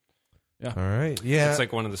 So. Yeah. All right. Yeah. It's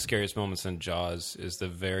like one of the scariest moments in Jaws is the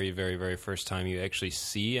very, very, very first time you actually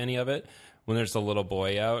see any of it, when there's the little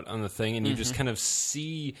boy out on the thing and you just kind of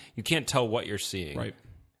see, you can't tell what you're seeing. Right.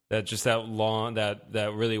 That long, that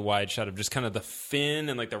really wide shot of just kind of the fin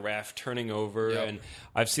and like the raft turning over. Yep. And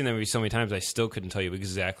I've seen that movie so many times, I still couldn't tell you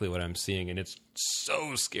exactly what I'm seeing. And it's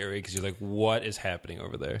so scary because you're like, what is happening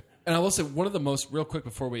over there? And I will say one of the most, real quick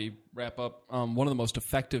before we wrap up, one of the most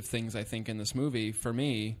effective things I think in this movie for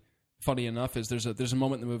me, funny enough, is there's a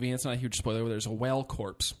moment in the movie, and it's not a huge spoiler, where there's a whale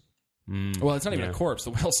corpse. Well, it's not even a corpse. The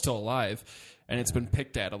whale's still alive, and it's been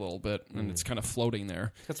picked at a little bit, and it's kind of floating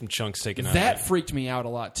there. Got some chunks taken out. That freaked me out a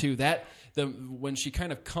lot too. When she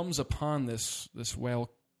kind of comes upon this whale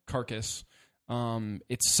carcass,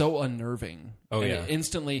 it's so unnerving. Oh, and yeah.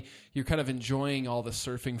 Instantly, you're kind of enjoying all the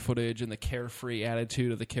surfing footage and the carefree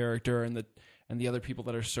attitude of the character and the other people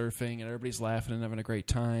that are surfing, and everybody's laughing and having a great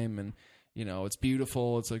time, and it's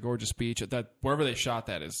beautiful. It's a gorgeous beach. Wherever they shot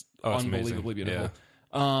that is unbelievably beautiful. Yeah.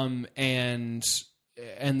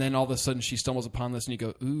 And then all of a sudden she stumbles upon this, and you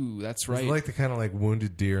go, "Ooh, that's right." It's like the kind of like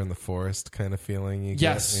wounded deer in the forest kind of feeling you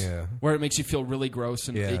Yes, get. Yeah. where it makes you feel really gross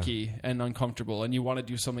and Yeah. icky and uncomfortable, and you want to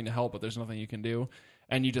do something to help, but there's nothing you can do,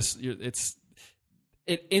 and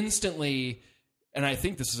it instantly. And I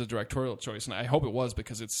think this is a directorial choice, and I hope it was,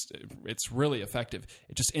 because it's really effective.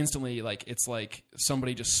 It just instantly, it's like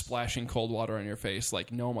somebody just splashing cold water on your face.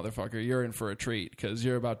 Like, no, motherfucker, you're in for a treat because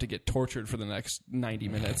you're about to get tortured for the next 90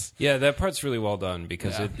 minutes. Yeah, that part's really well done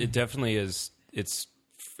because Yeah. it definitely is. It's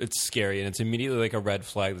scary, and it's immediately like a red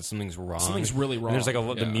flag that something's wrong. Something's really wrong. And there's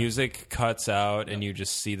the Yeah. music cuts out, and you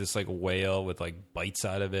just see this whale with bites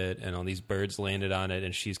out of it, and all these birds landed on it,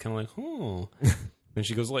 and she's kind of like, "Oh." And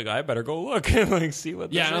she goes I better go look and see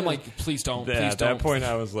what. Yeah, this and I'm is. like, please don't. Yeah, Please at don't. that point,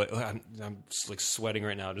 I was like, I'm just sweating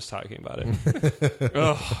right now just talking about it.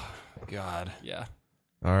 Oh God, Yeah.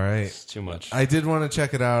 All right. it's too much. I did want to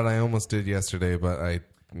check it out. I almost did yesterday, but I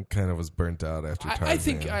kind of was burnt out after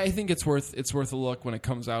Tarzan. I think it's worth a look when it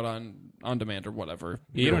comes out on demand or whatever.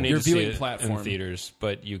 You don't need your to see viewing it platform. in theaters,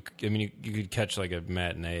 but you could catch a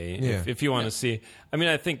matinee Yeah. if you want to see. I mean,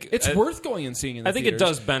 I think It's worth going and seeing in the I think theaters. it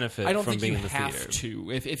does benefit I don't from think being you in the have theater.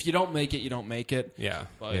 to. If you don't make it, you don't make it. Yeah.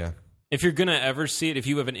 But Yeah. If you're gonna ever see it, if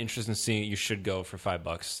you have an interest in seeing it, you should go for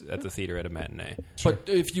 $5 at the theater at a matinee. But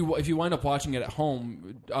if you wind up watching it at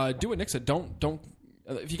home, do what Nick said. Don't.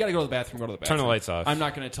 If you got to go to the bathroom, go to the bathroom. Turn the lights off. I'm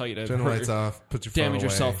not going to tell you to Turn the lights off. Put your phone damage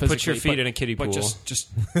away. yourself physically. Put your feet in a kiddie but pool.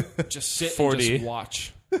 just sit 40. and just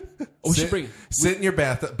watch. We should bring Sit in your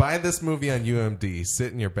bathtub. Buy this movie on UMD.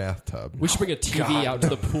 Sit in your bathtub. a TV out to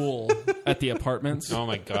the pool at the apartments Oh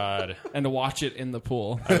my god, and to watch it in the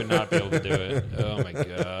pool. I would not be able to do it. Oh my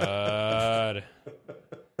god.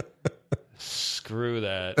 Screw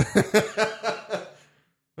that.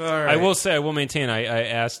 All right. I will say, I will maintain. I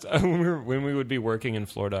asked when we would be working in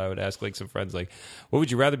Florida, I would ask like some friends, like, "What would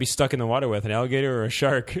you rather be stuck in the water with, an alligator or a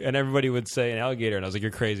shark?" And everybody would say an alligator, and I was like,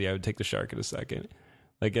 "You're crazy! I would take the shark in a second."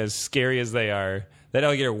 Like, as scary as they are, that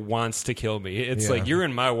alligator wants to kill me. It's Yeah. like, you're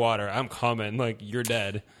in my water, I'm coming. Like, you're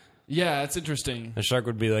dead. Yeah, it's interesting. The shark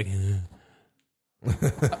would be like,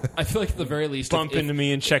 I feel like at the very least, bump into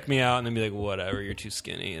me and check me out, and then be like, whatever, you're too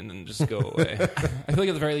skinny, and then just go away. I feel like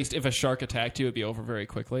at the very least, if a shark attacked you, it'd be over very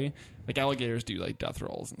quickly. Like alligators do, like death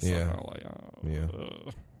rolls and stuff. Yeah. I'm like,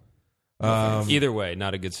 Yeah. Either way,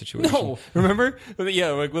 not a good situation. No. Remember? Yeah,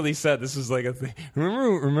 like Willie said, this was like a thing.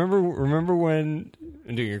 Remember when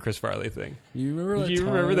I'm doing your Chris Farley thing. You remember? Do you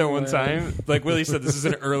remember that one time? Like Willie said, this is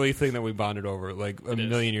an early thing that we bonded over, like a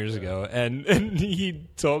million years ago. And he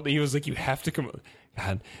told me, he was like, you have to come.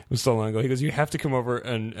 God, it was so long ago. He goes, you have to come over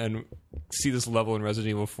and see this level in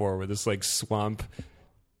Resident Evil 4 where this like swamp,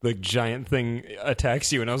 like giant thing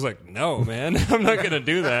attacks you. And I was like, no, man, I'm not gonna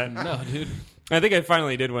do that. No, dude. I think I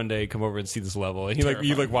finally did one day come over and see this level, and he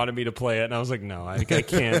wanted me to play it, and I was like, no, I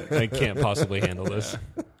can't possibly handle this.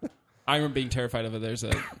 I remember being terrified of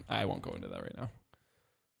it. I won't go into that right now.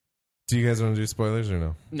 Do you guys want to do spoilers or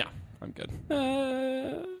no? No, I'm good.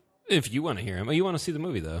 If you want to hear him, you want to see the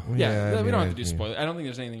movie though. Yeah, I we mean, don't have to do spoilers. I don't think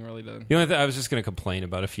there's anything really to. The only thing I was just going to complain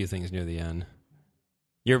about a few things near the end.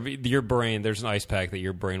 Your brain, there's an ice pack that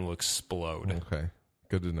your brain will explode Okay.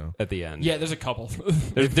 Good to know. at the end. Yeah, there's a couple.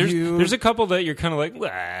 There's a couple that you're kind of like, wah.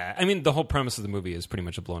 I mean, the whole premise of the movie is pretty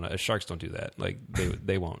much a blown out. Sharks don't do that. Like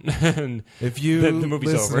they won't. And If you the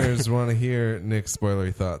movie's listeners want to hear Nick's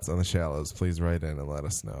spoilery thoughts on The Shallows, please write in and let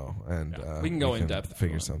us know. And we can go in depth if figure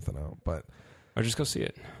you want. something out. But or just go see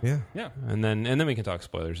it, yeah, Yeah. and then we can talk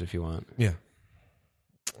spoilers if you want. yeah.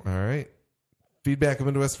 All right. Feedback at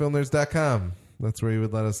MidwestFilmNerds.com. That's where you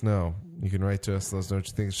would let us know. You can write to us. Let us know what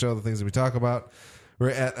you think of the show, the things that we talk about. We're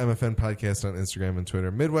at MFN Podcast on Instagram and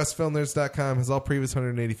Twitter. MidwestFilmNerds.com has all previous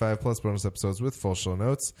 185 plus bonus episodes with full show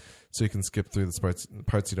notes, so you can skip through the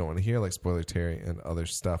parts you don't want to hear, like Spoiler Terry and other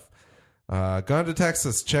stuff. Gone to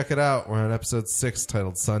Texas. Check it out. We're on episode 6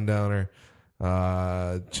 titled Sundowner.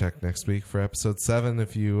 Check next week for episode 7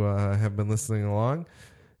 if you have been listening along.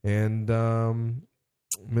 And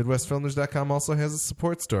MidwestFilmNerds.com also has a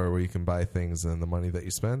support store where you can buy things, and the money that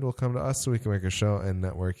you spend will come to us so we can make our show and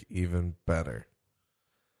network even better.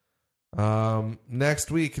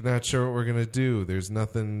 Next week, not sure what we're going to do. There's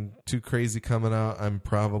nothing too crazy coming out. I'm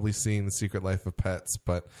probably seeing The Secret Life of Pets,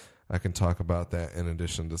 but I can talk about that in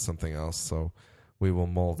addition to something else, so we will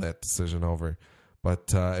mull that decision over.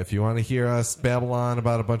 But if you want to hear us babble on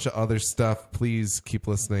about a bunch of other stuff, please keep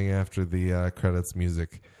listening after the credits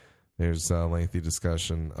music. There's a lengthy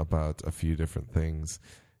discussion about a few different things,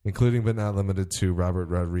 including but not limited to Robert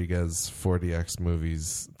Rodriguez 4DX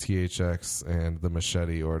movies, THX, and the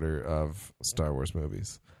Machete order of Star Wars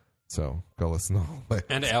movies. So go listen to all that.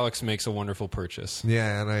 And Alex makes a wonderful purchase.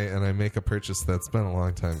 Yeah, and I make a purchase that's been a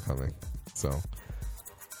long time coming. So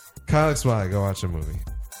Kyle XY, go watch a movie.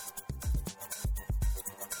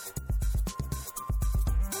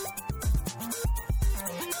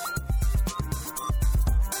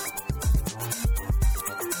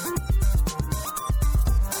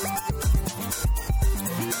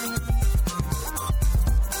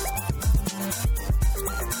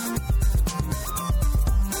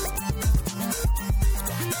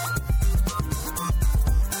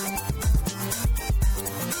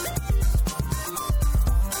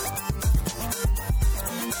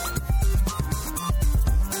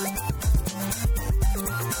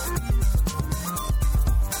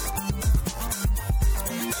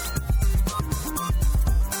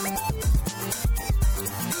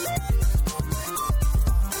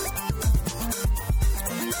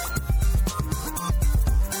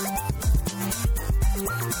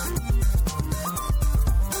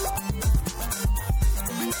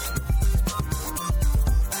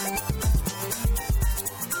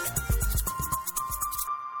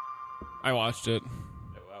 I watched it.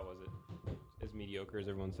 How was it? It's mediocre. mediocre, as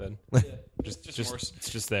everyone said. Just worse. It's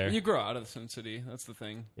just there. You grow out of Sin City. That's the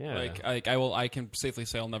thing. Yeah. I can safely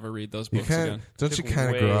say I'll never read those You books kinda, again. don't you kind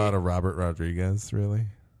of way- grow out of Robert Rodriguez, really?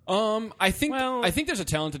 I think Well- I think there's a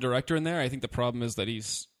talented director in there. I think the problem is that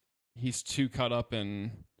he's too caught up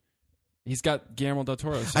in. He's got Guillermo del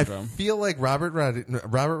Toro I syndrome. feel like Robert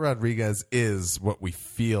Rodriguez is what we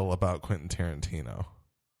feel about Quentin Tarantino.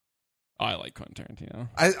 I like Quentin Tarantino.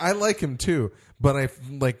 I like him too, but I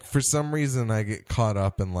like for some reason I get caught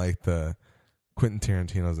up in like the Quentin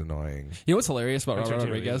Tarantino's annoying. You know what's hilarious about Quentin Robert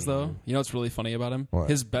Tarantino Rodriguez, is though? annoying. You know what's really funny about him? What?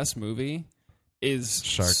 His best movie is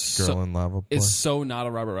Shark Girl and Lava Boy. is so not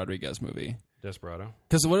a Robert Rodriguez movie. Desperado.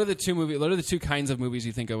 Because what are the two kinds of movies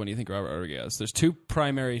you think of when you think of Robert Rodriguez? There's two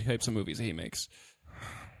primary types of movies that he makes.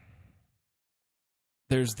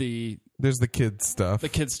 There's the kid stuff,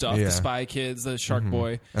 kid stuff, Yeah. the Spy Kids, the Shark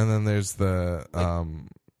Boy, and then there's the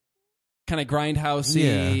kind of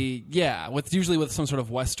grindhousey, usually with some sort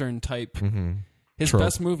of Western type. His Trope.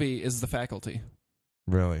 best movie is The Faculty.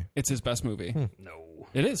 really. It's his best movie. No.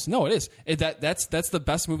 It is. No, it is. That's the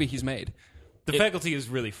best movie he's made. The Faculty is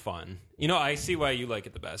really fun. You know, I see why you like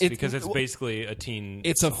it the best because it's basically a teen.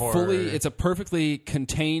 It's a horror. it's a perfectly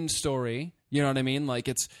contained story. You know what I mean? Like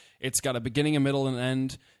it's got a beginning, a middle, and an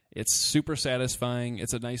end. It's super satisfying.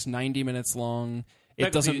 It's a nice 90 minutes long.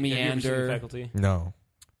 It doesn't Have you ever seen The meander. Faculty? No.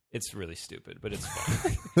 It's really stupid, but it's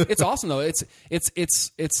fun. It's awesome though. It's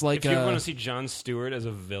like If you want to see Jon Stewart as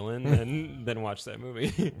a villain, then watch that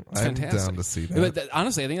movie. I'm fantastic. down to see that. But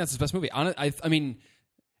honestly, I think that's his best movie. I mean,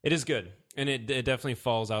 It is good, and it definitely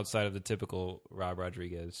falls outside of the typical Rob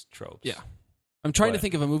Rodriguez tropes. yeah. I'm trying to But-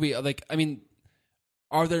 think of a movie like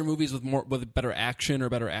are there movies with better action or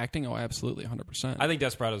better acting? Oh, absolutely, 100%. I think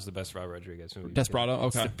Desperado is the best Rob Rodriguez movie. Desperado?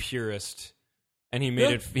 It's Okay. the purest, and he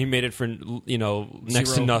made it for next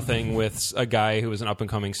to Zero. nothing with a guy who was an up and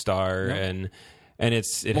coming star, Yep. and it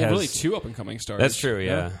has really two up and coming stars. That's true.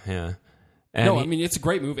 Yeah. And No, I mean it's a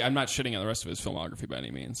great movie. I'm not shitting on the rest of his filmography by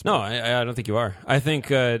any means. no, I don't think you are. I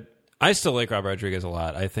think I still like Rob Rodriguez a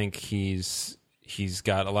lot. I think he's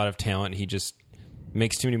got a lot of talent. He just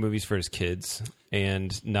makes too many movies for his kids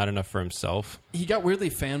and not enough for himself. He got weirdly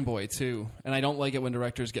fanboy too, and I don't like it when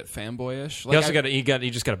directors get fanboyish. Like, He also he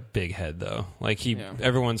just got a big head though. Like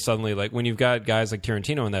everyone's suddenly like when you've got guys like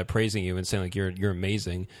Tarantino and that praising you and saying like you're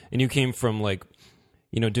amazing, and you came from like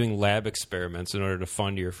doing lab experiments in order to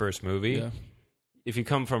fund your first movie. Yeah. If you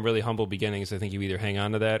come from really humble beginnings, I think you either hang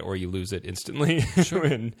on to that or you lose it instantly. Sure.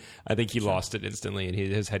 And I think he lost it instantly, and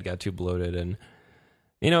his head got too bloated. And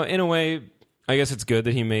in a way, I guess it's good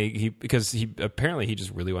that because he apparently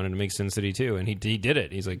just really wanted to make Sin City 2, and he did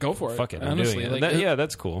it. He's like, Go for it. Fuck it, I'm Honestly, doing it. like,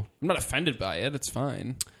 That's cool. I'm not offended by it. It's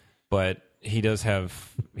fine. But he does have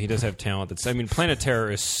talent. Planet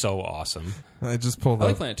Terror is so awesome. I just pulled I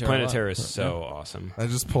like up. Planet Terror. Planet a lot. Terror is so awesome. I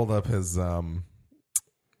just pulled up his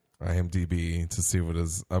IMDb to see what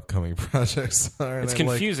his upcoming projects are. and It's I'm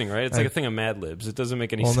like, confusing, right? It's like a thing of Mad Libs. It doesn't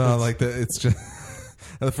make any well, sense. no, like it's just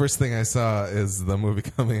the first thing I saw is the movie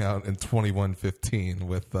coming out in 2115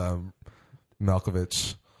 with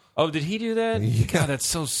Malkovich. Oh, did he do that? Yeah. God, that's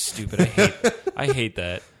so stupid. I hate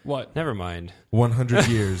that. What? Never mind. 100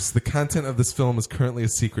 years. The content of this film is currently a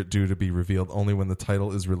secret due to be revealed only when the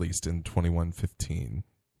title is released in 2115.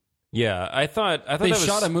 Yeah, I thought They that was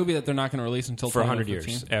shot a movie that they're not going to release until for 100 years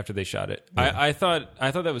 2015. after they shot it. Yeah. I thought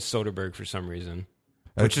that was Soderbergh for some reason,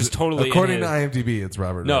 which is totally according in to his- IMDb. It's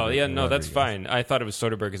Robert. No, Rodriguez. that's fine. I thought it was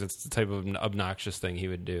Soderbergh because it's the type of obnoxious thing he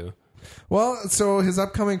would do. Well, so his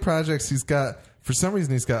upcoming projects, he's got for some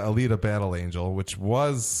reason he's got Alita: Battle Angel, which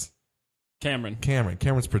was Cameron. Cameron.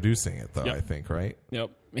 Cameron's producing it though. Yep. I think right. Yep.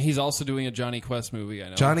 He's also doing a Johnny Quest movie. I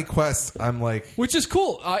know. Johnny Quest. I'm like. Which is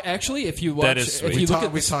cool. Actually, if you watch, That is sweet. if you look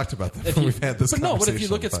at we talked about that. if When you- we've had this. but no, but if you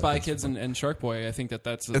conversation look at on Spy podcasts Kids before. and Shark Boy, I think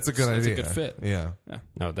that's it's a good idea. a good fit. Yeah.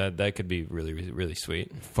 No, that could be really, really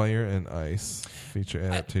sweet. Fire and Ice feature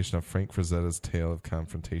adaptation of Frank Frazetta's tale of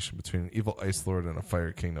confrontation between an evil ice lord and a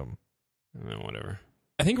fire kingdom. Whatever.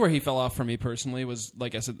 I think where he fell off for me personally was,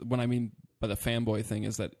 like I said, what I mean by the fanboy thing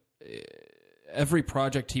is that every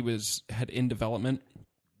project he had in development,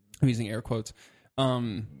 I'm using air quotes,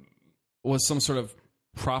 was some sort of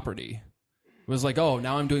property. It was like, oh,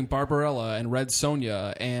 now I'm doing Barbarella and Red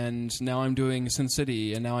Sonja, and now I'm doing Sin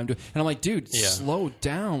City, and now I'm doing, and I'm like, dude, slow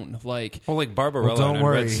down, like. Well, like Barbarella Well, don't and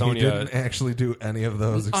worry, Red he Sonja. didn't actually do any of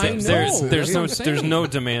those. I Except know. There's That's what I'm there's saying. no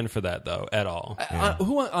demand for that though at all.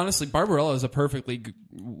 Honestly, Barbarella is a perfectly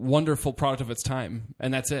wonderful product of its time,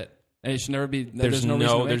 and that's it. And it should never be. There's no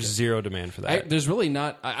reason to make it. zero demand for that. There's really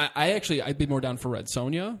not. I'd be more down for Red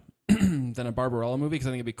Sonja than a Barbarella movie because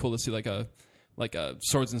I think it'd be cool to see like like a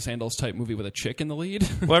swords and sandals type movie with a chick in the lead.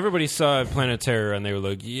 Well, everybody saw Planet Terror and they were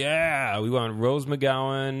like, "Yeah, we want Rose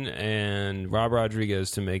McGowan and Rob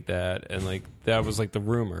Rodriguez to make that," and like that was like the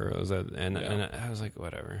rumor. It was and I was like,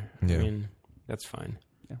 whatever. Yeah. I mean, that's fine.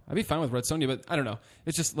 Yeah, I'd be fine with Red Sonja, but I don't know.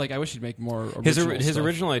 It's just like I wish he'd make more. His stuff.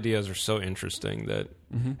 original ideas are so interesting that.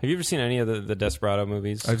 Have you ever seen any of the Desperado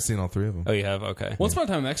movies? I've seen all three of them. Oh, you have? Okay. Once Upon a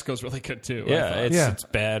Time in Mexico is really good too. Yeah, Yeah. it's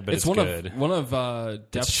bad, but it's one good. of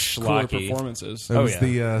Depp's cooler schlocky. performances. It was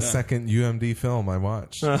yeah. the second UMD film I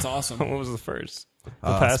watched. It's awesome. What was the first?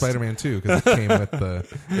 The Pest? Spider-Man 2, because it came with the...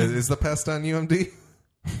 Is the Pest on UMD?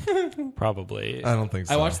 Probably. I don't think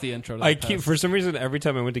so. I watched the intro. To I The keep Pest. for some reason every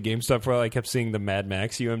time I went to GameStop for a while, I kept seeing the Mad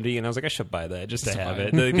Max UMD, and I was like, I should buy that just to have buy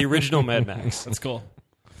it. it. The original Mad Max. That's cool.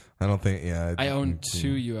 I don't think... Yeah. I own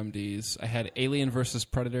 2 UMDs. I had Alien versus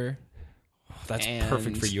Predator, That's And-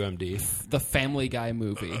 perfect for UMD. the Family Guy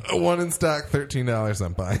movie. One in stock, $13.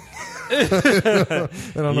 I'm buying. I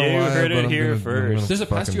don't know You why, heard but it I'm here gonna- first. I'm gonna There's a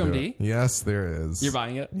Pest fucking do UMD? it. Yes, there is. You're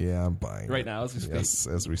buying it Yeah, I'm buying right it. now as we speak. Yes,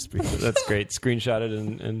 as we speak. That's great. Screenshot it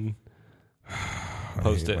and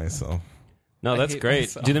post I hate it. myself. No, I that's hate great.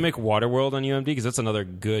 myself. Do they make Waterworld on UMD? Because that's another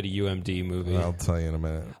good UMD movie. I'll tell you in a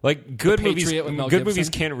minute. Like good The movies, Patriot with Mel good Gibson. movies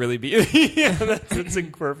can't really be. Yeah, that's a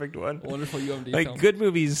perfect one. Wonderful UMD Like film. good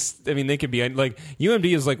movies, I mean, they could be like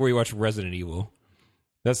UMD is like where you watch Resident Evil.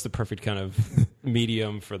 That's the perfect kind of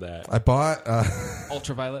medium for that. I bought...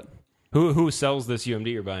 Ultraviolet. Who sells this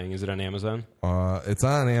UMD you're buying? Is it on Amazon? it's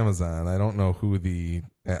on Amazon. I don't know who the...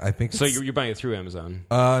 I think So it's, you're buying it through Amazon.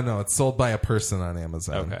 no, it's sold by a person on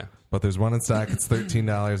Amazon. Okay. But there's one in stock. It's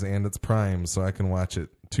 $13 and it's Prime, so I can watch it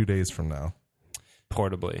 2 days from now.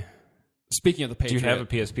 Portably. Speaking of the Do Patriot. you have a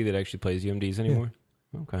PSP that actually plays UMDs anymore?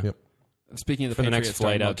 Okay. Yep. Speaking of the For the Patriot, next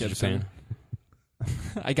starring flight Mel out to Gibson,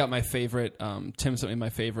 Japan. I got my favorite. Tim sent me my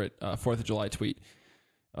favorite 4th of July tweet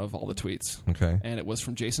of all the tweets, Okay. and it was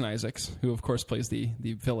from Jason Isaacs, who of course plays the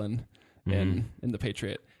villain in the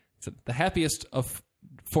Patriot. It said, "The happiest of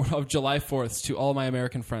July 4ths to all my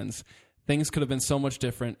American friends. Things could have been so much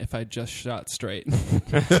different if I just shot straight."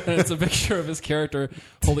 And it's a picture of his character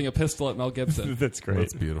holding a pistol at Mel Gibson. That's great.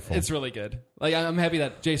 That's beautiful. It's really good. Like I'm happy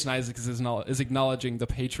that Jason Isaacs is acknowledging the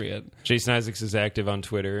Patriot. Jason Isaacs is active on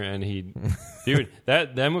Twitter, and dude,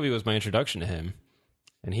 that movie was my introduction to him,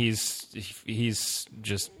 and he's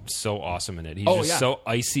just so awesome in it. He's just so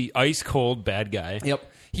ice cold bad guy. Yep.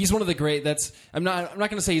 He's one of the great. I'm not going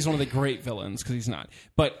to say he's one of the great villains because he's not,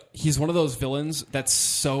 but he's one of those villains that's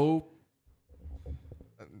so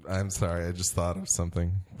I'm sorry. I just thought of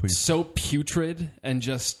something. Please. putrid and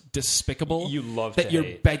just despicable. You love that to you're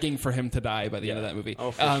hate. begging for him to die by the end of that movie.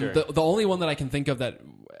 Oh, for sure. The only one that I can think of that,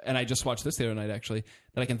 and I just watched this the other night actually,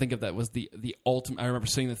 that I can think of that was the ultimate. I remember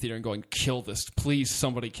sitting in the theater and going, "Kill this, please!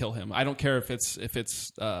 Somebody kill him." I don't care if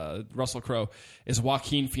it's Russell Crowe. Is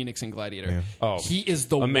Joaquin Phoenix in Gladiator? Yeah. Oh, he is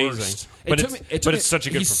the amazing. worst. But It took it's- me- it but took it's me- such a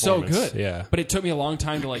good He's so performance. good. Yeah. But it took me a long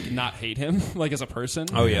time to like not hate him like as a person.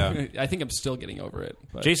 Oh, yeah. I think I'm still getting over it.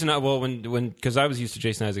 But. Jason, well, when because I was used to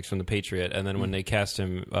Jason Isaacs from The Patriot, and then when they cast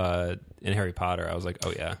him in Harry Potter, I was like,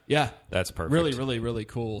 oh yeah, Yeah, that's perfect. really, really, really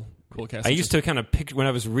cool cast. I used to kind of picture when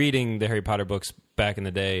I was reading the Harry Potter books back in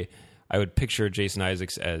the day. I would picture Jason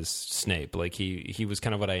Isaacs as Snape. Like he was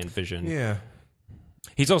kind of what I envisioned. Yeah.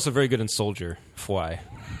 He's also very good in Soldier. Fly.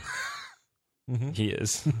 He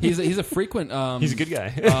is. He's a frequent. He's a good guy.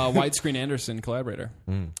 Widescreen Anderson collaborator.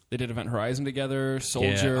 They did Event Horizon together.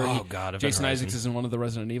 Soldier. Yeah. Oh, God, Event Jason Horizon. Isaacs is in one of the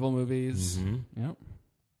Resident Evil movies. Yep.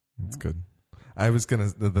 It's good. I was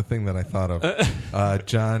the thing that I thought of.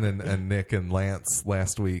 John and Nick and Lance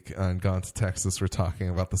last week on Gone to Texas were talking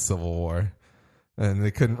about the Civil War, and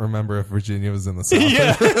they couldn't remember if Virginia was in the South.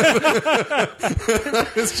 Yeah.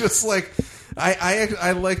 It's just like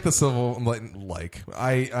I like the Civil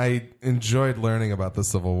I enjoyed learning about the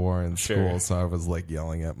Civil War in Sure. school, so I was like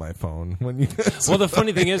yelling at my phone when you guys Well, the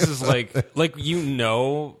funny thing is like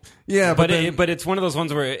yeah, but then- but it's one of those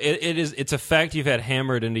ones where it's a fact you've had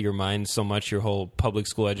hammered into your mind so much your whole public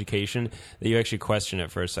school education that you actually question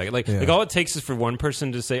it for a second. Like all it takes is for one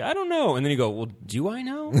person to say I don't know, and then you go, well, do I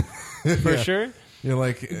know for sure? You're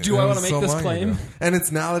like, Do I wanna make so this long claim? ago. And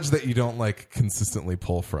it's knowledge that you don't like consistently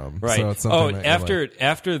pull from. Right. So it's something that you're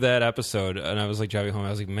after that episode, and I was like driving home,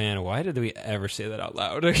 I was like, man, why did we ever say that out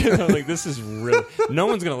loud? I'm like, this is really no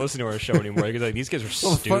one's gonna listen to our show anymore because like these guys are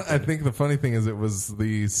Well, stupid. I think the funny thing is it was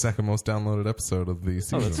the second most downloaded episode of the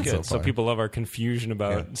season. Oh, that's good. So far. people love our confusion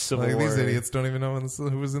about Civil like War. these idiots don't even know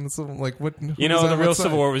who was in the Civil. Like what? who You was know, on the what real side?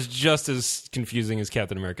 Civil War was just as confusing as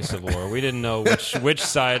Captain America: Civil War. We didn't know which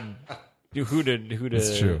side, who to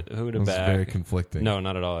It's true. who It to was back. very conflicting. No,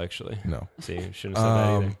 not at all. Actually, No. see, shouldn't have said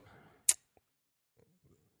that either.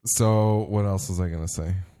 So what else was I going to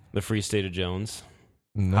say? The Free State of Jones.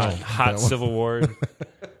 No. Hot that Civil War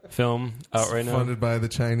film out right now. Funded by the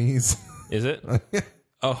Chinese. Is it?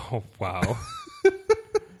 Oh, wow.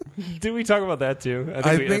 Did we talk about that too?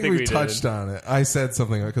 I think we did. touched on it. I said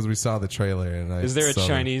something because we saw the trailer. And Is there a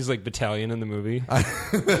Chinese battalion in the movie?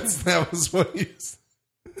 That was what you said.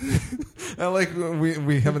 I like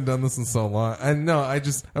we haven't done this in so long. I know. I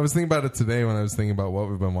was thinking about it today when I was thinking about what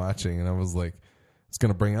we've been watching, and I was like, it's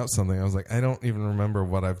going to bring up something. I was like, I don't even remember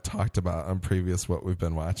what I've talked about on previous what we've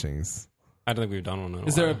been watching. I don't think we've done one in a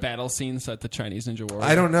Is while. there a battle scene set to Chinese Ninja Warrior?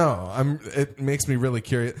 I don't know. It makes me really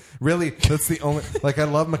curious. Really, that's the only. Like, I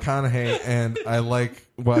love McConaughey, and I like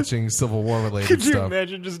watching Civil War related Could you stuff.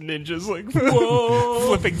 imagine just ninjas like whoa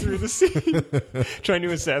flipping through the scene, trying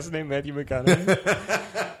to assassinate Matthew McConaughey?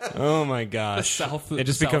 Oh my gosh! It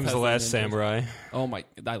just becomes The Last Samurai. Oh my!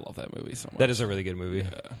 I love that movie so much. That is a really good movie.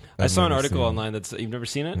 Yeah. I saw an never article seen it. online that's you've never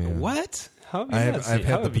seen it. Yeah. What? How have you not seen? I've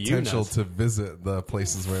How had the have you potential not- to visit the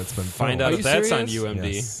places where it's been find filmed. out Are if you that's on serious?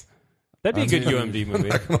 UMD. Yes. That'd be a good UMD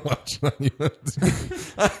movie. I'm not gonna watch it on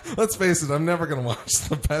UMD. Let's face it, I'm never gonna watch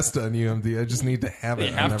the best on UMD. I just need to have it.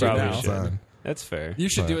 You have whenever to it's now. on. That's fair. You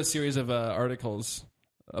should But- do a series of articles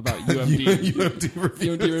about UMD. UMD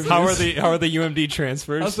reviews. UMD reviews. How are the UMD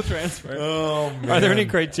transfers? How's the transfer? Oh man. Are there any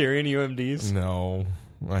criterion UMDs? No,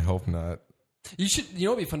 I hope not. You should. You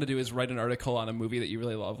know what'd be fun to do is write an article on a movie that you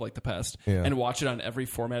really love, like The Pest, Yeah. and watch it on every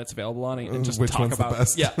format it's available on, and just Which talk one's the about.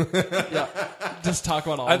 best? Yeah, yeah. Just talk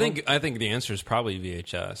about all. I of them. think the answer is probably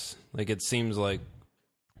VHS. Like it seems like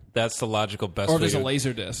that's the logical best. Or way there's a to-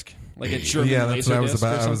 laser disc, like a German Yeah, that's laser what I was disc about.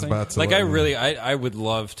 or I was something. about to. Like let I you- really, I would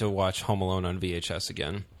love to watch Home Alone on VHS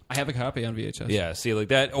again. I have a copy on VHS. Yeah, see, like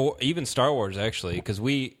that, or even Star Wars actually, because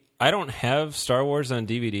I don't have Star Wars on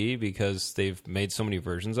DVD because they've made so many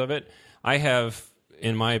versions of it. I have,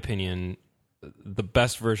 in my opinion, the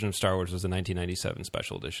best version of Star Wars was the 1997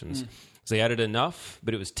 special editions. So they added enough,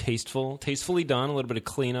 but it was tastefully done. A little bit of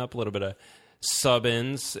cleanup, a little bit of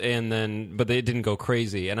sub-ins, and then, but they didn't go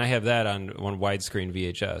crazy. And I have that on widescreen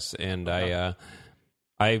VHS, and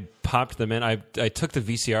I popped them in. I took the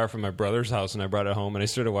VCR from my brother's house and I brought it home and I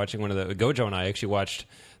started watching one of the Gojo and I actually watched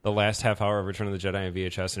the last half hour of Return of the Jedi on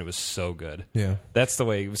VHS and it was so good. Yeah. That's the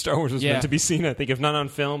way Star Wars was Yeah. meant to be seen. I think if not on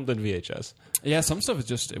film, then VHS. Yeah, some stuff is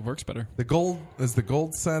just it works better. The gold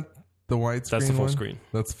set the widescreen. That's the full one? screen.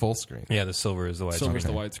 That's full screen. Yeah, the silver is the widescreen. Silver's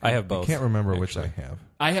the widescreen. I have I both. can't remember which I have.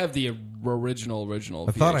 I have the original.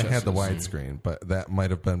 I thought I had the VHSs. widescreen, but that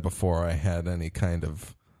might have been before I had any kind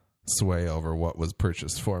of sway over what was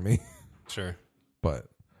purchased for me. Sure. But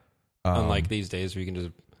Unlike these days where you can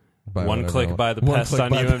just buy one whatever I click want. buy the One pest click on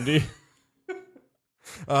buy the-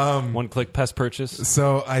 UMD. One click pest purchase.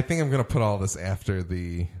 So I think I'm going to put all this after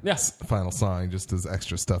the Yeah. final song, just as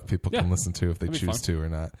extra stuff people Yeah. can listen to if they That'd be choose fun. to or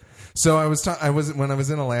not. So when I was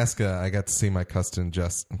in Alaska, I got to see my cousin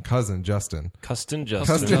Justin. Custon Justin. Custin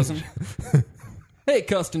Justin. Hey,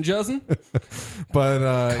 Custin Justin.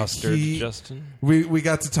 But Custard Justin. we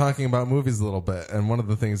got to talking about movies a little bit, and one of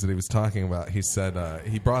the things that he was talking about, he said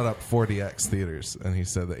he brought up 4DX theaters, and he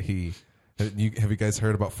said that have you guys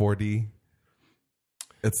heard about 4D?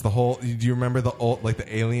 It's the whole. Do you remember the old, like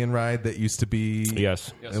the alien ride that used to be?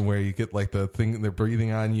 Yes. And where you get like the thing they're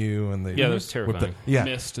breathing on you, and they Yeah, that was with terrifying. yeah,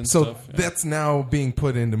 Mist and so stuff, yeah. that's now being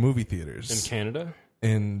put into movie In theaters Canada?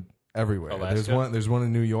 in everywhere. Alaska? There's one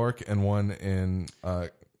in New York and one in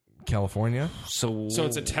California. So So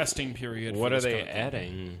it's a testing period. what for are this they kind of thing.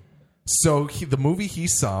 adding? So the movie he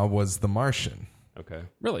saw was The Martian. Okay.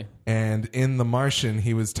 Really? And in The Martian,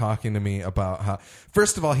 he was talking to me about how,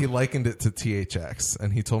 first of all, he likened it to THX.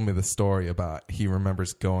 And he told me the story about he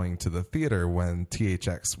remembers going to the theater when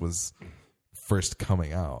THX was first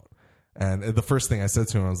coming out. And the first thing I said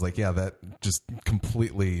to him, I was like, yeah, that just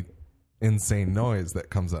completely insane noise that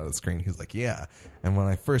comes out of the screen. He's like, yeah. And when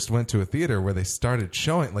I first went to a theater where they started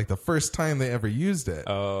showing, like the first time they ever used it,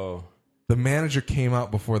 Oh. the manager came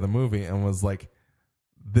out before the movie and was like,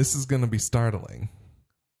 this is going to be startling.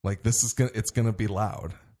 Like it's going to be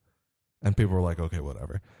loud. And people were like, okay,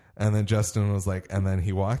 whatever. And then Justin was like, and then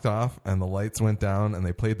he walked off and the lights went down and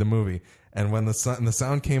they played the movie. And when the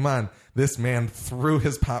sound came on, this man threw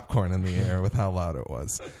his popcorn in the air with how loud it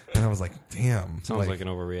was. And I was like, damn. Sounds like an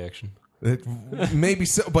overreaction. It, maybe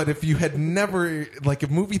so, but if you had never, like,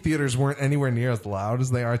 if movie theaters weren't anywhere near as loud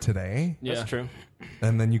as they are today, Yeah. That's true.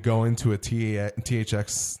 and then you go into a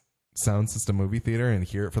THX sound system movie theater and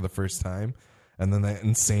hear it for the first time, and then that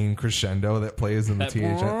insane crescendo that plays in the That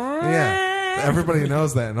THX, yeah, everybody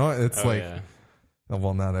knows that. No, it's Oh, like, yeah.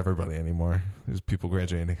 well, not everybody anymore. There's people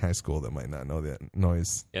graduating high school that might not know that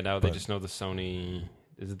noise. Yeah, now they But- just know the Sony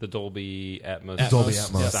is it the Dolby Atmos? Dolby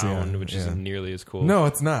Atmos, sound, yeah, which yeah. isn't nearly as cool. No,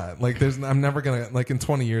 it's not. Like, I'm never gonna, like, in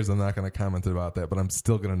 20 years, I'm not gonna comment about that, but I'm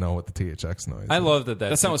still gonna know what the THX noise. I is. love that.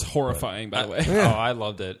 That sound was horrifying, by the way. Oh, I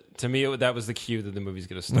loved it. To me, that was the cue that the movie's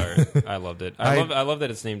going to start. I loved it. I love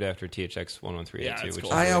that it's named after THX 1138 Yeah, too. it's Which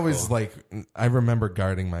cool. is I really always cool. I remember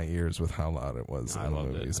guarding my ears with how loud it was I in the loved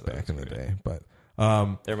it. movies I thought back it in the was day. But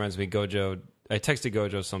That reminds me, Gojo. I texted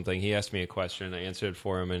Gojo something. He asked me a question. I answered it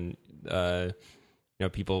for him, and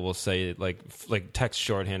people will say like text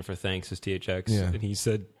shorthand for thanks is THX, Yeah. and he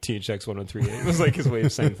said THX 1138. It was like his way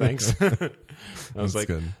of saying thanks. I was That's like,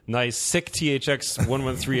 good. nice, sick THX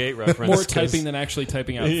 1138 reference. More 'cause- typing than actually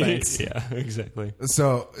typing out thanks. Yeah, exactly.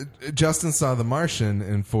 So Justin saw The Martian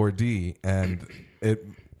in 4D, and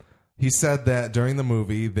he said that during the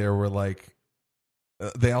movie there were like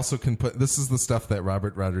they also can put, this is the stuff that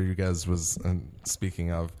Robert Rodriguez was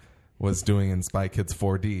speaking of, was doing in Spy Kids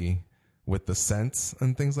 4D with the scents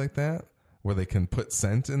and things like that, where they can put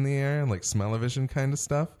scent in the air and like smell-o-vision kind of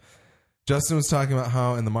stuff. Justin was talking about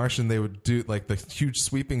how in The Martian they would do like the huge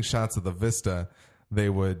sweeping shots of the vista. They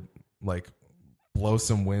would like blow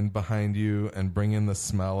some wind behind you and bring in the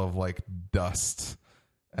smell of like dust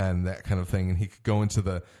and that kind of thing. And he could go into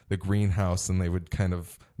the greenhouse and they would kind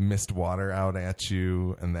of mist water out at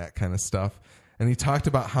you and that kind of stuff. And he talked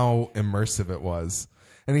about how immersive it was.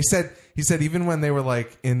 And he said even when they were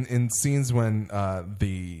like in scenes when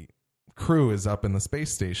the crew is up in the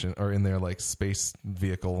space station or in their like space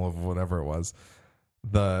vehicle of whatever it was,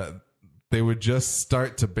 they would just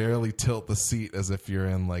start to barely tilt the seat as if you're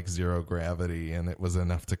in like zero gravity, and it was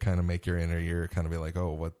enough to kind of make your inner ear kind of be like,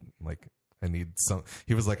 oh, what, like I need some.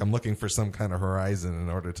 He was like, I'm looking for some kind of horizon in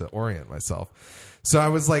order to orient myself. So I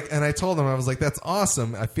was like, and I told him, I was like, that's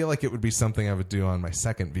awesome. I feel like it would be something I would do on my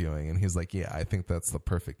second viewing. And he's like, yeah, I think that's the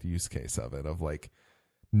perfect use case of it, of like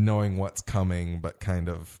knowing what's coming, but kind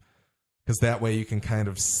of, because that way you can kind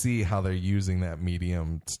of see how they're using that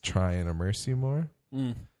medium to try and immerse you more.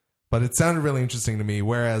 Mm. But it sounded really interesting to me,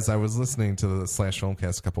 whereas I was listening to the Slash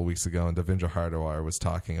Filmcast a couple weeks ago, and Devendra Hardawar was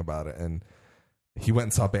talking about it, and he went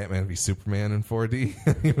and saw Batman v Superman in 4D.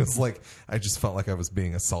 And he was like, I just felt like I was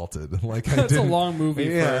being assaulted. Like That's a long movie.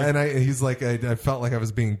 Yeah, and he's like, I felt like I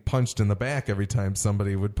was being punched in the back every time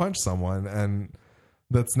somebody would punch someone, and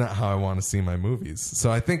that's not how I want to see my movies.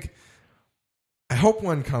 So I hope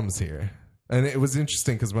one comes here. And it was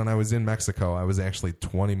interesting because when I was in Mexico, I was actually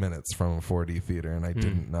 20 minutes from a 4D theater, and I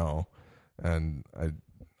didn't know. And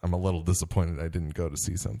I'm a little disappointed I didn't go to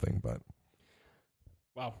see something, but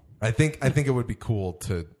Wow. I think it would be cool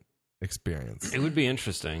to experience. It would be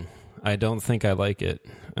interesting. I don't think I like it,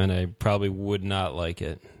 and I probably would not like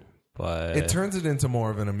it. But It turns it into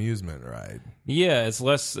more of an amusement ride. yeah, it's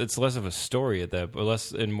less of a story at that, but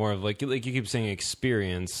less and more of like you keep saying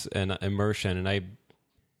experience and immersion, and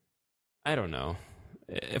I don't know.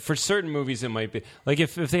 For certain movies, it might be like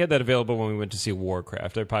if they had that available when we went to see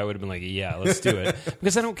Warcraft, I probably would have been like, yeah, let's do it,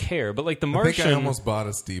 because I don't care. But like The Martian, I think I almost bought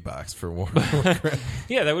a Steam box for Warcraft.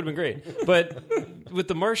 yeah, that would have been great. But with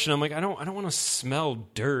The Martian, I'm like, I don't want to smell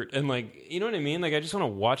dirt and like, you know what I mean? Like I just want to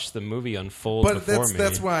watch the movie unfold But before me.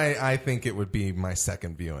 that's why I think it would be my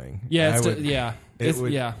second viewing. Yeah, I would- yeah. It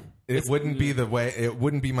would, yeah. It wouldn't be the way. It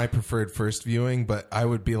wouldn't be my preferred first viewing, but I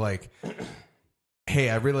would be like, hey,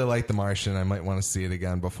 I really like The Martian. I might want to see it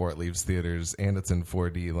again before it leaves theaters, and it's in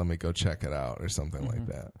 4D. Let me go check it out, or something like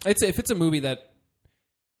that. If it's a movie that,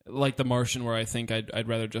 like The Martian, where I think I'd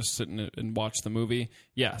rather just sit and watch the movie,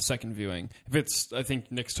 yeah, second viewing. If it's, I think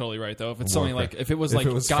Nick's totally right though. If it's something like, if it was like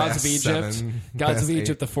Gods Fast of Egypt, 7, Gods Fast of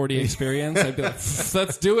Egypt, 8. the 4D experience, I'd be like,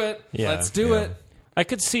 let's do it, Yeah. let's do Yeah. it. I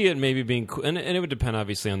could see it maybe being cool, and it would depend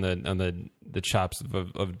obviously on the chops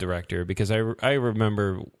of director, because I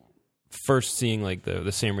remember first seeing like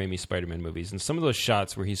the Sam Raimi Spider-Man movies, and some of those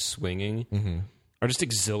shots where he's swinging are just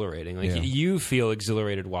exhilarating. Like Yeah. you feel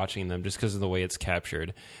exhilarated watching them just because of the way it's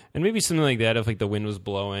captured. And maybe something like that, if like the wind was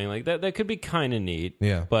blowing, like that could be kind of neat.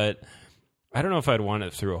 Yeah. But I don't know if I'd want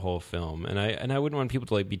it through a whole film, and I wouldn't want people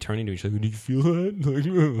to like be turning to each other. Did you feel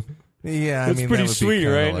that? Like, Yeah, that's I mean, pretty that would be sweet,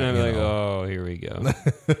 kinda right? And I'm you like, know, oh, here we go.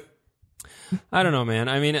 I don't know, man.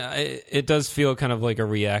 I mean, it does feel kind of like a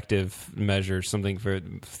reactive measure, something for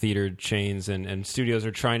theater chains and studios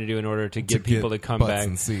are trying to do in order to get people to come butts back.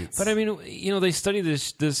 and seats. But I mean, you know, they study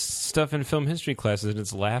this stuff in film history classes, and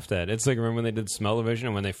it's laughed at. It's like, remember when they did Smell-O-Vision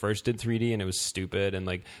and when they first did 3D, and it was stupid, and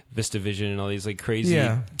like VistaVision and all these like crazy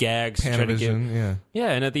Yeah. gags. to try to get, Panavision,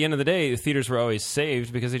 yeah, and at the end of the day, the theaters were always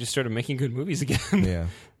saved because they just started making good movies again. yeah.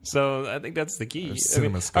 So I think that's the key. I mean,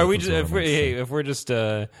 CinemaScope are we is just, what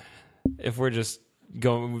I'm if we're just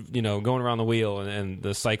going around the wheel and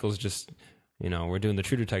the cycles just, we're doing the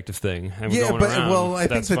True Detective thing. And we're Yeah, going but around. I think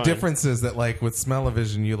That's the fine. difference is that like with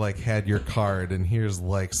Smell-O-Vision, you like had your card, and here's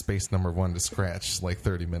like space number 1 to scratch like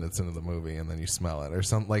 30 minutes into the movie, and then you smell it or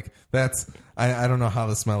something like that's. I don't know how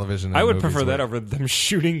the Smell-O-Vision. I would movies prefer that work. over them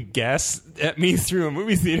shooting gas at me through a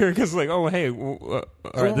movie theater because, like, oh, hey, all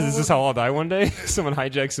right, this is how I'll die one day. Someone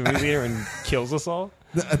hijacks a movie theater and kills us all.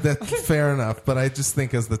 That's fair enough, but I just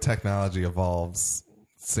think as the technology evolves,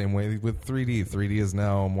 same way with 3D. 3D is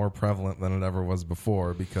now more prevalent than it ever was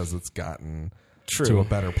before because it's gotten True. to a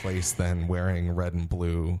better place than wearing red and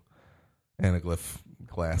blue anaglyph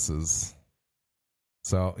glasses.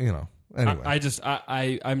 So, anyway.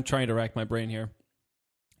 I'm trying to rack my brain here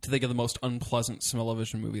to think of the most unpleasant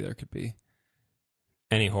Smell-O-Vision movie there could be.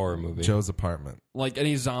 Any horror movie. Joe's Apartment. Like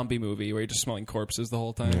any zombie movie where you're just smelling corpses the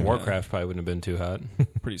whole time. Warcraft probably wouldn't have been too hot.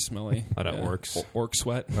 Pretty smelly. Lot of orcs. Orc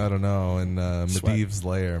sweat. I don't know. And Medivh's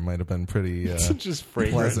Lair might have been pretty Just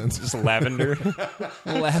fragrant. pleasant. Just lavender.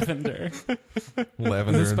 Lavender.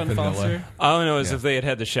 Lavender This and Ben vanilla. Foster? All I know is if they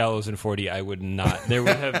had the Shallows in 4D, I would not. There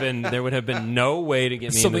would have been no way to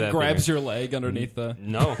get me Something into that grabs theater. your leg underneath the...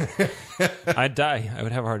 No. I'd die. I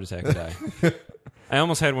would have a heart attack and die. I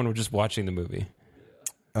almost had one with just watching the movie.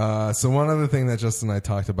 So one other thing that Justin and I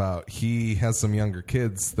talked about, he has some younger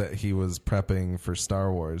kids that he was prepping for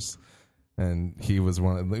Star Wars, and he was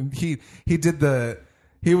one of the,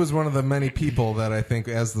 he was one of the many people that I think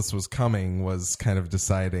as this was coming was kind of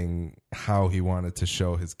deciding how he wanted to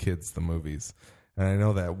show his kids the movies. And I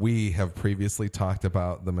know that we have previously talked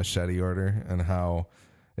about the Machete Order and how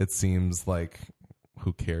it seems like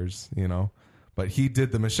who cares, But he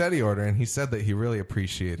did the Machete Order, and he said that he really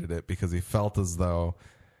appreciated it because he felt as though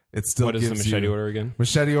it still What is the gives Machete you- Order again?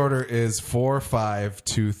 Machete Order is 4, 5,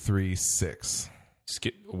 2, 3, 6.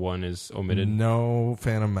 One is omitted. No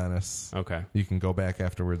Phantom Menace. Okay. You can go back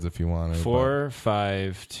afterwards if you want to. 4,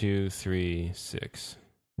 5, 2, 3, 6.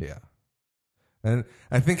 but- yeah. And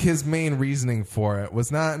I think his main reasoning for it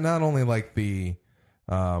was not only like the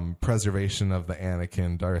preservation of the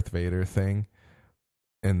Anakin Darth Vader thing,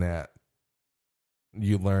 in that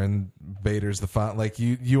you learn Vader's the father. Like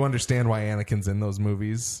you understand why Anakin's in those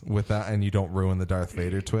movies with that, and you don't ruin the Darth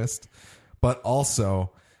Vader twist. But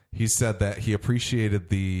also, he said that he appreciated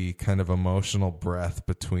the kind of emotional breath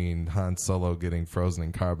between Han Solo getting frozen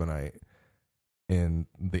in carbonite in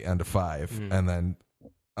the end of 5, and then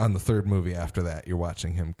on the third movie after that, you're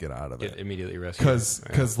watching him get out of it. Get immediately rescued.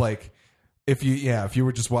 Because like if you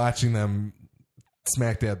were just watching them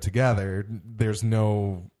smack dab together, there's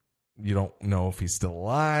no. You don't know if he's still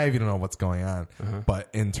alive. You don't know what's going on. But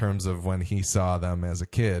in terms of when he saw them as a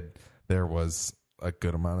kid, there was a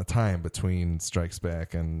good amount of time between Strikes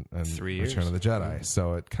Back and 3 years. Return of the Jedi.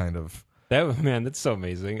 So it kind of... That's so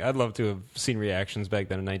amazing. I'd love to have seen reactions back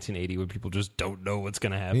then in 1980 when people just don't know what's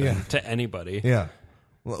going to happen Yeah. to anybody. Yeah.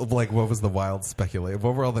 Like, what was the wild speculation?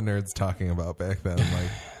 What were all the nerds talking about back then? Like...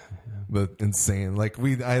 The insane,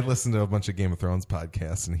 I listened to a bunch of Game of Thrones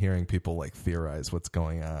podcasts and hearing people like theorize what's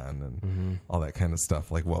going on and all that kind of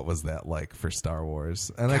stuff. Like, what was that like for Star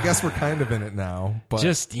Wars? And I guess we're kind of in it now, but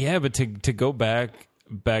But to go back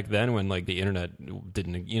then when like the internet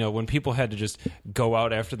didn't, when people had to just go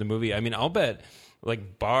out after the movie. I mean, I'll bet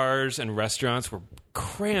like bars and restaurants were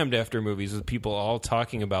crammed after movies with people all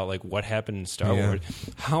talking about like what happened in Star Yeah. Wars.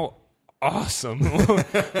 How awesome!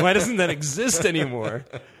 Why doesn't that exist anymore?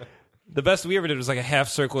 The best we ever did was like a half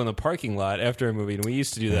circle in the parking lot after a movie, and we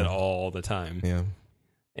used to do that all the time. yeah.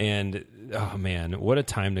 And oh man, what a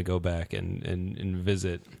time to go back and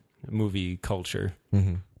visit movie culture.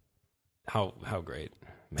 Mm-hmm. How great,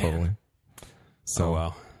 man. Totally. So, Oh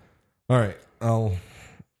wow. all right, I'll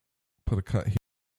put a cut here.